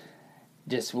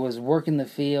 just was working the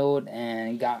field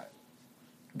and got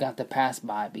the pass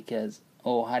by because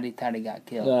Hotty Toddy got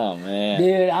killed. Oh man,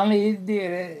 dude,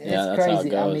 it's that's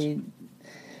crazy. how it goes.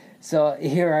 So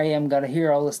here I am, got to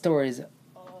hear all the stories.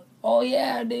 Oh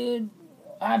yeah, dude,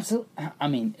 absolutely.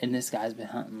 And this guy's been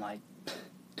hunting like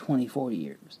 24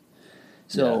 years.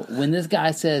 So when this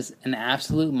guy says an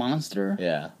absolute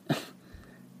monster,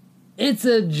 it's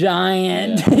a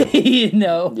giant,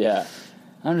 Yeah.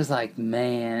 I'm just like,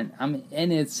 man.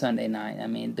 And it's Sunday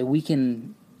night. The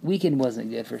weekend wasn't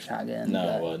good for shotgun.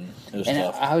 No, it wasn't. It was and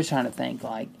tough. I was trying to think,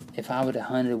 like, if I would have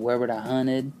hunted, where would I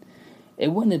hunted?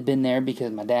 It wouldn't have been there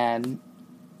because my dad,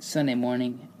 Sunday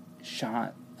morning,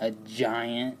 shot a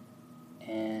giant,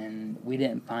 and we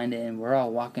didn't find it, and we're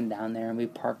all walking down there, and we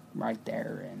parked right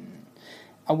there, and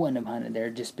I wouldn't have hunted there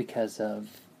just because of,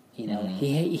 he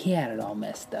had it all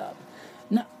messed up.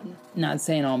 Not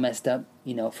saying all messed up,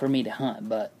 for me to hunt,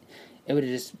 but it would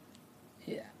have just,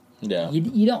 Yeah.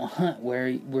 You don't hunt where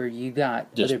you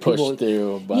got just other push people.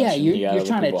 through a bunch. Yeah, and you're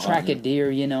trying to track hunting. a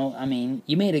deer.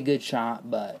 You made a good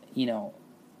shot, but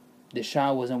the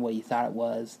shot wasn't what you thought it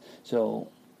was. So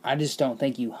I just don't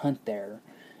think you hunt there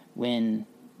when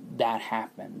that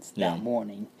happens that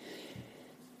morning.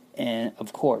 And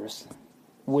of course,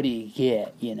 what do you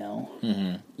get?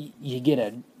 Mm-hmm. You get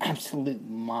an absolute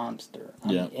monster.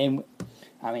 Yeah.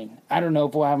 I don't know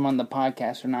if we'll have him on the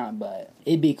podcast or not, but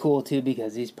it'd be cool too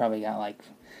because he's probably got like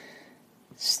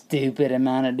stupid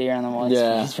amount of deer on the wall.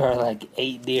 Yeah. He's probably like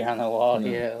 8 deer on the wall,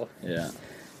 Yeah.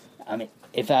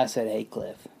 If I said, "Hey,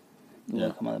 Cliff, you Yeah.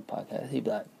 want to come on the podcast?" He'd be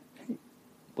like,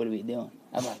 "What are we doing?"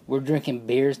 I'm like, "We're drinking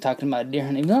beers, talking about deer."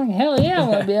 And he'd be like, "Hell yeah, I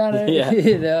want to be on there." Yeah.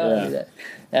 Yeah.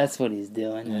 That's what he's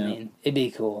doing. Yeah. It'd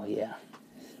be cool, yeah.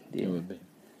 It would be.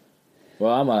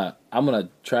 Well, I'm gonna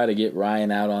try to get Ryan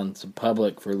out on some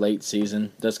public for late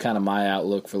season. That's kind of my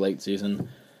outlook for late season.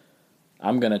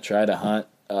 I'm gonna try to hunt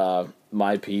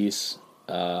my piece.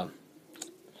 I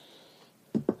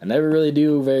never really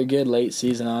do very good late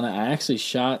season on it. I actually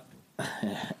shot,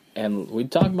 and we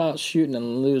talk about shooting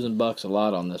and losing bucks a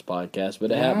lot on this podcast, but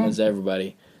it happens to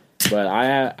everybody. But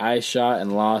I shot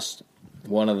and lost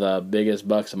one of the biggest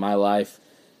bucks of my life.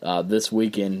 This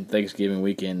weekend, Thanksgiving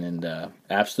weekend, and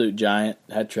absolute giant.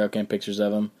 Had trail cam pictures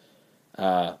of him.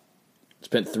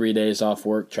 Spent 3 days off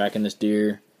work tracking this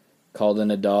deer. Called in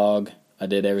a dog. I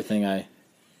did everything I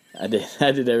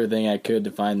did everything I could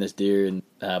to find this deer in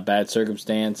bad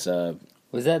circumstance.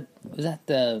 Was that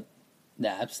the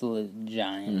absolute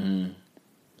giant?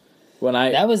 Mm-hmm.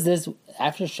 That was this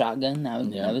after shotgun.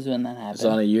 That was when that happened. It's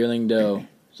on a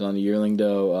yearling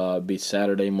doe. It'd be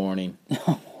Saturday morning.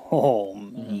 Oh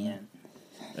man!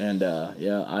 And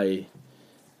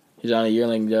he's on a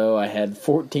yearling doe. I had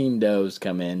 14 does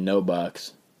come in, no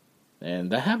bucks, and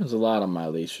that happens a lot on my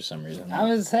lease for some reason. I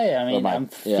would say, I'm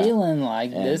feeling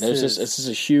like and this is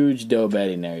a huge doe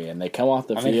bedding area, and they come off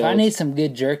the field. If I need some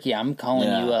good jerky, I'm calling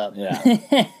you up.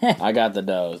 Yeah, I got the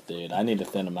does, dude. I need to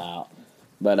thin them out.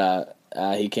 But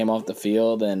he came off the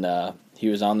field, and he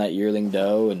was on that yearling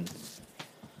doe, and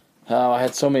I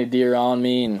had so many deer on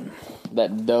me, and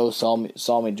that doe saw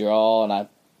me draw, and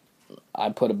I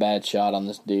put a bad shot on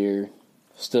this deer.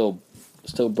 Still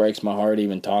breaks my heart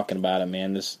even talking about it,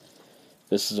 man. This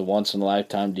is a once in a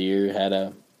lifetime deer. Had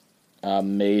a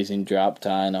amazing drop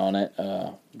tine on it.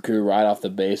 Grew right off the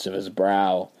base of his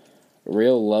brow,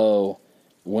 real low.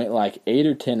 Went like 8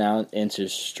 or 10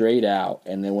 inches straight out,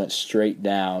 and then went straight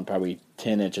down, probably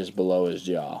 10 inches below his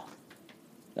jaw.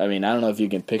 I don't know if you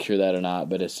can picture that or not,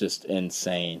 but it's just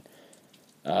insane.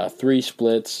 3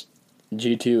 splits.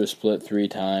 G2 was split 3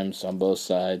 times on both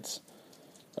sides.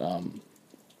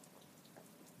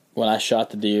 When I shot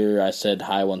the deer, I said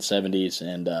high 170s,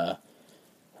 and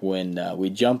when we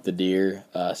jumped the deer,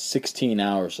 16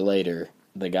 hours later,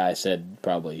 the guy said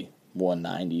probably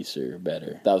 190s or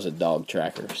better. That was a dog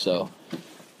tracker, so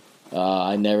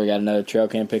I never got another trail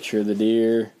cam picture of the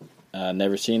deer.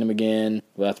 Never seen him again.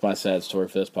 Well, that's my sad story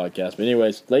for this podcast. But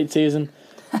anyways, late season,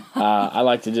 I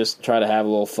like to just try to have a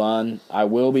little fun. I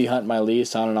will be hunting my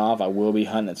lease on and off. I will be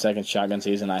hunting at second shotgun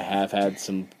season. I have had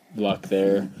some luck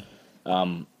there.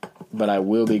 But I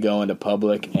will be going to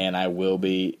public, and I will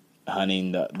be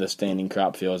hunting the standing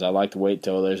crop fields. I like to wait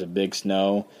till there's a big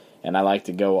snow, and I like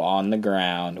to go on the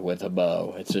ground with a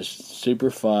bow. It's just super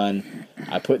fun.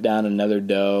 I put down another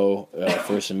doe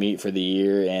for some meat for the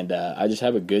year, and I just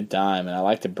have a good time, and I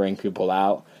like to bring people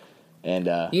out. And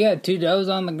you got 2 does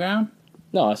on the ground?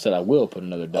 No, I said I will put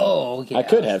another doe. Oh, okay. I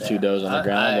could have 2 does on the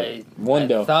ground, but one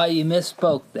doe. I thought you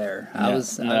misspoke there. I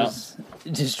was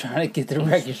just trying to get the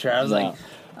record straight. I was like,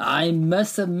 I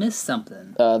must have missed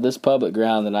something. This public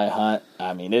ground that I hunt,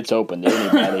 I mean, it's open to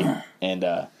anybody, and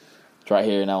it's right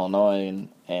here in Illinois,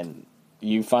 and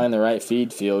you find the right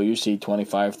feed field, you see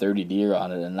 25, 30 deer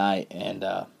on it a night, and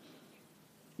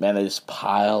man, they just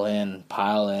pile in.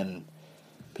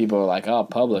 People are like, oh,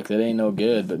 public, that ain't no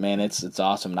good, but man, it's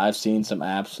awesome. And I've seen some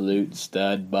absolute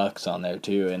stud bucks on there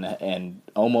too, and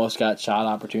almost got shot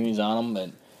opportunities on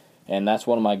them, and that's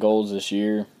one of my goals this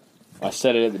year. I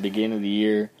said it at the beginning of the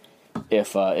year.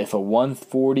 If a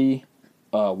 140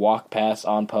 walk pass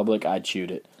on public, I'd shoot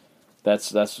it.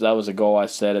 That was a goal I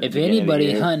set at the beginning of the year.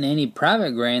 If anybody hunting any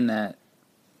private grain that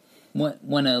want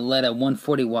to let a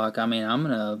 140 walk, I mean, I'm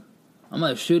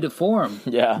gonna shoot it for him.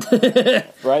 Yeah.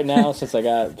 Right now, since I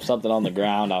got something on the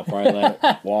ground, I'll probably let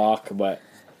it walk. But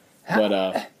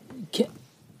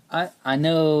I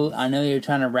know you're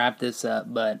trying to wrap this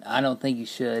up, but I don't think you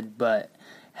should. But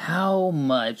how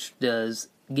much does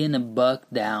getting a buck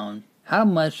down? How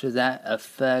much does that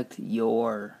affect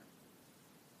your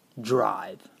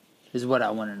drive? Is what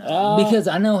I want to know. Because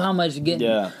I know how much getting...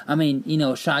 Yeah. I mean,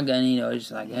 shotgun, it's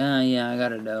just like, I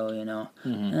got a doe,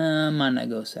 I might not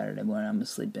go Saturday morning. I'm going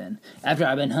to sleep in. After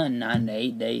I've been hunting 9 to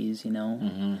 8 days,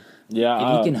 Mm-hmm.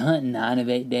 Yeah. If you can hunt 9 of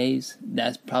 8 days,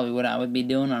 that's probably what I would be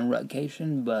doing on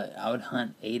rutcation, but I would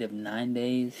hunt 8 of 9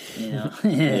 days,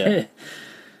 Yeah.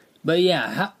 But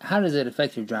yeah, how does it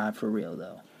affect your drive for real,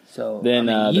 though? So, then,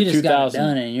 you just got it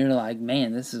done, and you're like,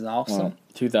 man, this is awesome. Well,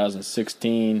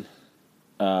 2016...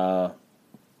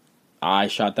 I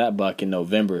shot that buck in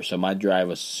November, so my drive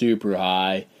was super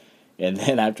high. And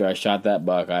then after I shot that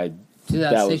buck,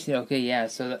 2016. Okay, yeah.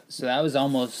 So that was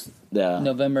almost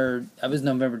November. I was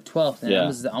November 12th, and that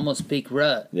was almost peak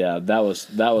rut. Yeah, that was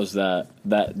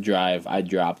that drive. I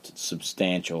dropped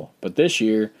substantial, but this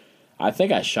year, I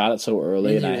think I shot it so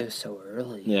early. It was so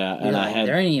early. Yeah, and like,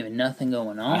 there ain't even nothing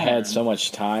going on. I had so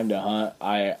much time to hunt.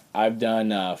 I've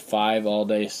done 5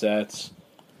 all-day sets.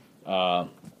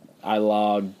 I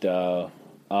logged a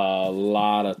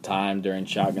lot of time during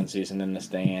shotgun season in the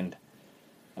stand.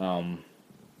 I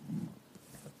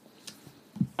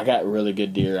got really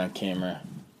good deer on camera.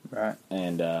 Right.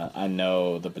 And I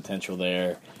know the potential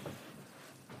there.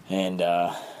 And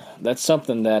that's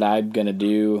something that I'm going to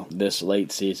do this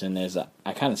late season is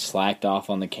I kind of slacked off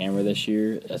on the camera this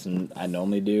year as I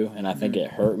normally do. And I think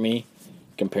it hurt me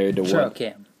compared to trail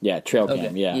cam. Yeah, trail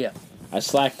cam, yeah. I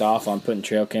slacked off on putting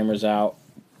trail cameras out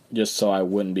just so I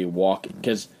wouldn't be walking.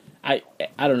 Because I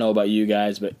don't know about you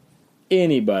guys, but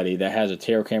anybody that has a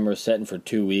trail camera sitting for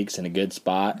 2 weeks in a good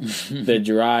spot, the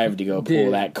drive to go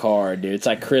pull that card, dude. It's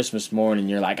like Christmas morning.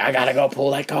 You're like, I got to go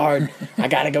pull that card. I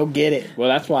got to go get it. Well,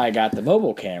 that's why I got the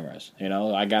mobile cameras.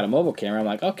 I got a mobile camera. I'm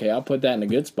like, okay, I'll put that in a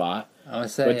good spot. I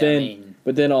would say,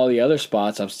 but then all the other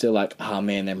spots, I'm still like, oh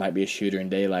man, there might be a shooter in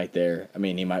daylight there. I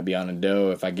mean, he might be on a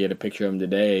doe. If I get a picture of him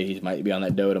today, he might be on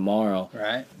that doe tomorrow.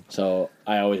 Right. So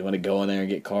I always want to go in there and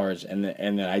get cards, and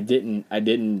then I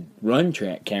didn't run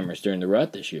cameras during the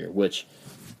rut this year, which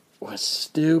was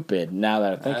stupid. Now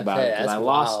that I think about it, because I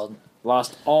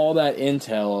lost all that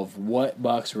intel of what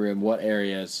bucks were in what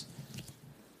areas,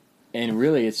 and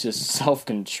really it's just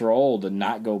self-control to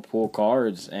not go pull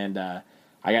cards. And I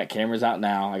got cameras out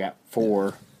now. I got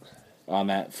 4 on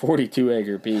that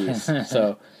 42-acre piece.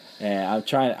 So. And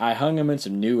I hung them in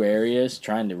some new areas,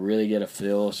 trying to really get a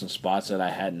feel of some spots that I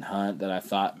hadn't hunt that I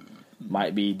thought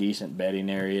might be decent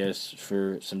bedding areas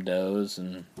for some does,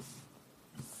 and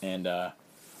got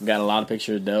a lot of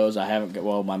pictures of does. I haven't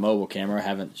got, my mobile camera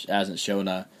hasn't shown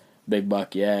a big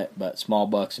buck yet, but small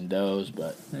bucks and does.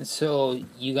 But so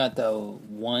you got the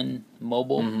one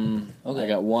mobile? Mm-hmm. Okay, I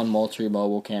got one Moultrie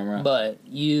mobile camera. But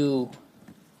you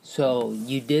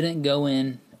didn't go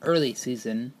in early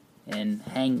season and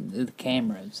hang the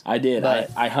cameras. I did.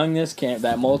 I hung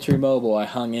that Moultrie mobile. I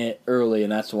hung it early,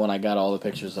 and that's the one I got all the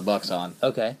pictures of bucks on.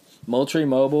 Okay. Moultrie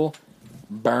mobile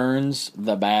burns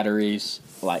the batteries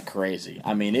like crazy.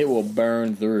 I mean, it will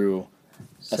burn through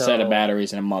a set of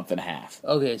batteries in a month and a half.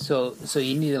 Okay, so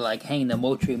you need to hang the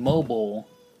Moultrie mobile.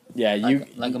 Yeah,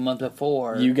 like a month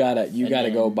before. You gotta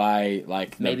go buy the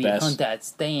maybe best. Hunt that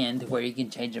stand where you can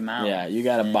change them out. Yeah, you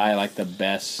gotta buy the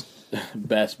best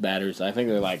batteries. I think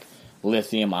they're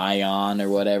lithium ion or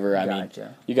whatever. I mean,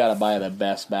 you gotta buy the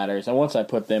best batteries. And once I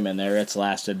put them in there, it's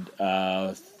lasted.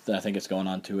 I think it's going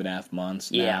on 2.5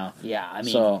 months now. Yeah.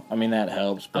 I mean that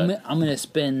helps. But I'm gonna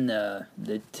spend the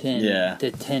 $10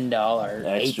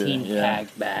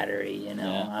 18-pack battery.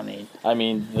 Yeah. I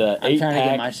mean the 8-pack. I'm trying to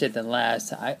get my shit to last.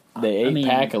 The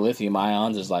 8-pack of lithium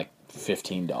ions is like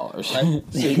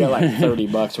 $15. So you got like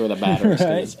 $30 worth of batteries.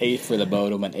 Right. It's 8 for the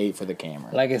modem and 8 for the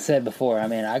camera. Like I said before, I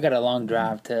mean, I got a long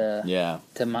drive to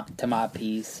my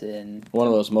piece, and one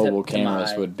of those mobile to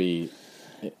cameras my, would be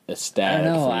ecstatic I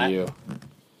don't know, for you.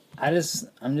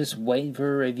 I'm just waiting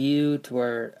for a review to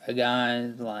where a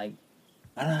guy's like,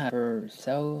 I don't have for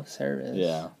cell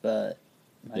service, but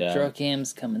my trail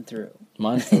cam's coming through.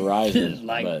 Mine's Verizon,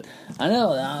 like, but I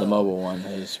know the mobile one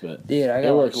is, but dude,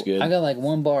 it works good. I got like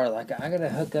one bar, like I gotta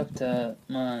hook up to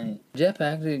my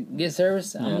jetpack to get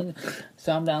service.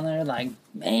 So I'm down there like,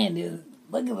 man, dude,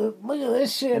 look at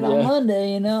this shit on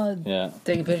Monday, you know? Yeah.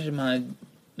 Taking pictures of my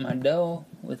doe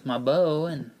with my bow,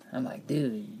 and I'm like,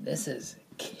 dude, this is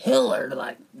killer.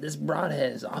 Like, this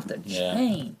broadhead is off the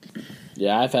chain.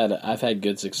 Yeah, I've had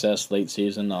good success late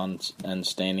season on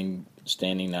standing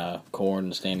corn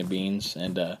and standing beans,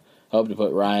 and hope to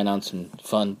put Ryan on some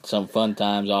fun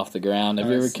times off the ground. Have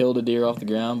you ever killed a deer off the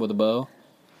ground with a bow?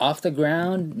 Off the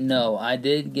ground, no. I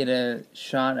did get a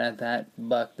shot at that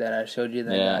buck that I showed you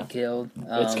that got killed.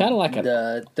 It's kind of like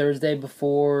the Thursday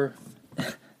before.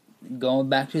 Going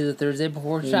back to the Thursday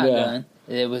before shotgun,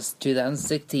 it was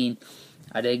 2016.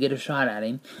 I did get a shot at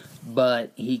him,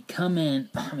 but he come in.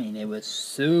 I mean, it was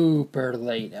super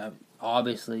late.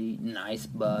 Obviously, nice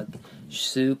buck,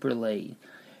 super late,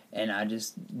 and I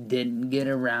just didn't get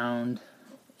around,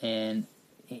 and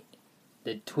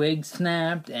the twig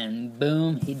snapped, and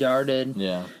boom, he darted.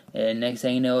 Yeah. And next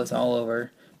thing you know, it's all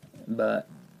over. But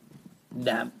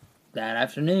that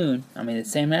afternoon, I mean, the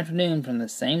same afternoon from the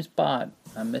same spot,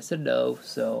 I missed a doe,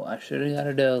 so I should have got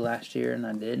a doe last year, and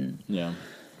I didn't. Yeah.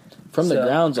 From the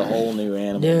ground's a whole new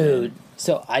animal. Dude,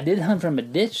 so I did hunt from a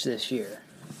ditch this year.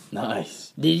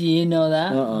 Nice. Did you know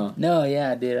that? Uh-uh. No,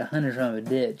 yeah, I did. I hunted from a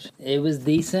ditch. It was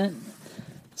decent.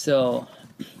 So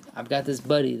I've got this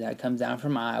buddy that comes down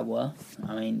from Iowa.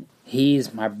 I mean,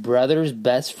 he's my brother's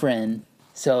best friend,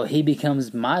 so he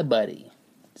becomes my buddy.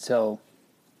 So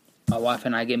my wife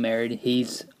and I get married.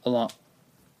 He's along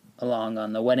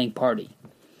on the wedding party.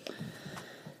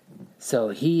 So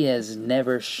he has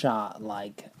never shot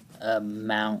like a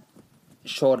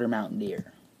shoulder mountain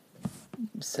deer.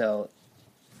 So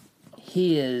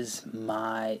he is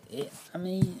dude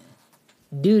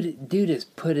has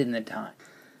put in the time.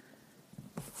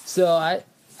 So I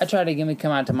try to get him to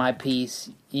come out to my piece,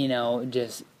 you know,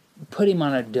 just put him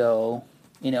on a doe,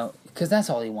 you know, because that's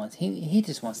all he wants. He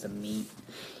just wants to meet.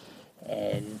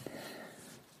 And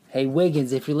hey,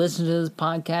 Wiggins, if you're listening to this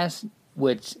podcast,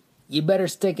 which you better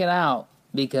stick it out,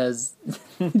 because,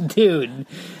 dude,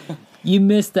 you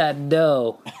missed that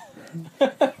doe.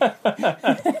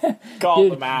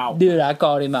 Called him out. Dude, I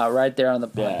called him out right there on the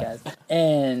podcast. Yeah.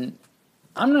 And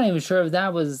I'm not even sure if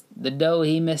that was the doe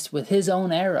he missed with his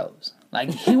own arrows.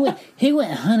 Like, he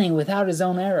went hunting without his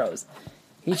own arrows.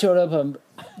 He showed up on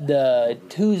the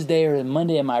Tuesday or the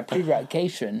Monday of my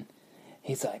pre-vacation.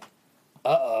 He's like,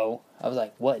 uh-oh. I was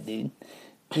like, what, dude?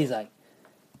 He's like,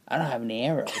 I don't have any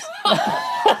arrows.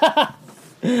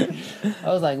 I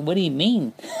was like, what do you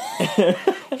mean?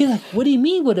 He's like, what do you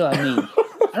mean, what do I mean?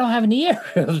 I don't have any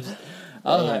arrows.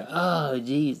 I was like, oh,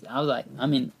 jeez. I was like, I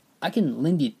mean, I can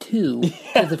lend you two,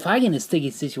 because if I get in a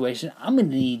sticky situation, I'm going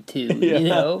to need two, you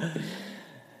know?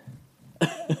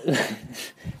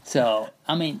 So,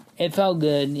 I mean, it felt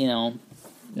good, you know,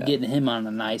 getting him on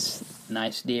a nice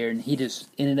deer, and he just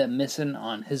ended up missing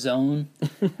on his own.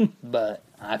 But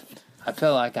I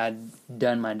felt like I'd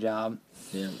done my job.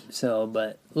 Yeah. So,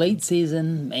 but late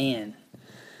season, man,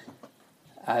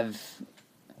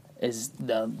 is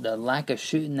the lack of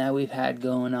shooting that we've had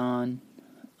going on.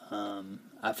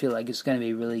 I feel like it's going to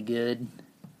be really good.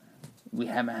 We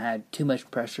haven't had too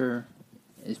much pressure,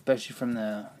 especially from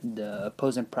the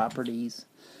opposing properties,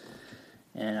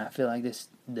 and I feel like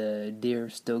the deer are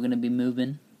still going to be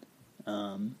moving.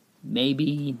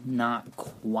 Maybe not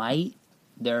quite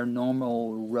their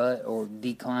normal rut or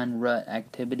decline rut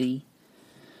activity.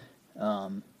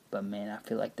 But man, I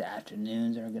feel like the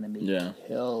afternoons are going to be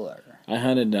killer. I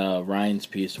hunted Ryan's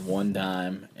piece one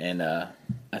time, and I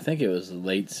think it was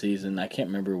late season. I can't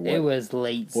remember what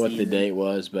the date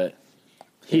was, but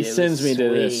he sends me to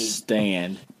this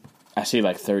stand. I see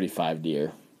like 35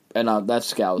 deer, and that's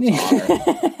Scout's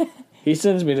honor. He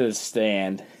sends me to the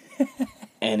stand,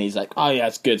 and he's like, "Oh yeah,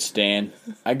 it's a good stand."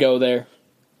 I go there,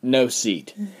 no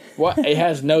seat. What? It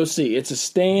has no seat. It's a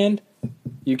stand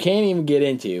you can't even get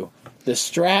into. The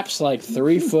strap's like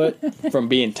 3 foot from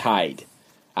being tight.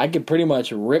 I could pretty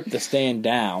much rip the stand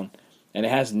down, and it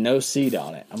has no seat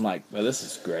on it. I'm like, well, this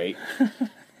is great.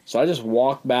 So I just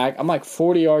walk back. I'm like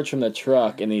 40 yards from the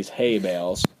truck in these hay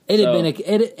bales.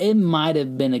 It might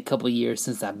have been a couple years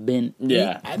since I've been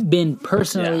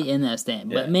personally in that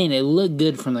stand, but man, it looked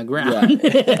good from the ground.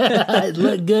 It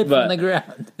looked good from the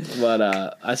ground.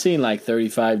 But I seen like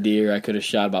 35 deer. I could have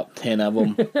shot about 10 of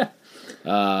them.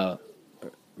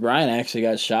 Ryan actually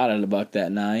got shot at a buck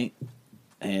that night,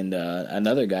 and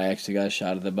another guy actually got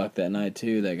shot at the buck that night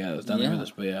too. That guy that was down there with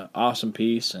us. But yeah, awesome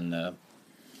piece, and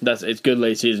it's good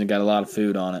late season. Got a lot of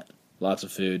food on it, lots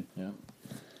of food. Yeah.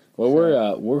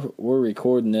 Well, we're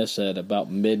recording this at about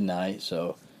midnight,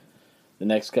 so the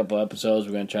next couple episodes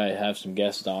we're going to try to have some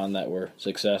guests on that were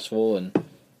successful, and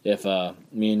if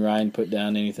me and Ryan put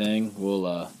down anything,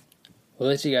 we'll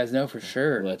let you guys know for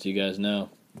sure. We'll let you guys know.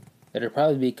 It'll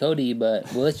probably be Cody,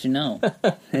 but we'll let you know.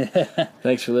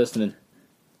 Thanks for listening.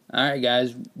 All right,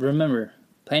 guys, remember,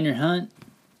 plan your hunt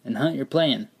and hunt your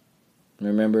plan.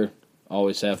 Remember,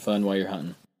 always have fun while you're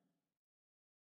hunting.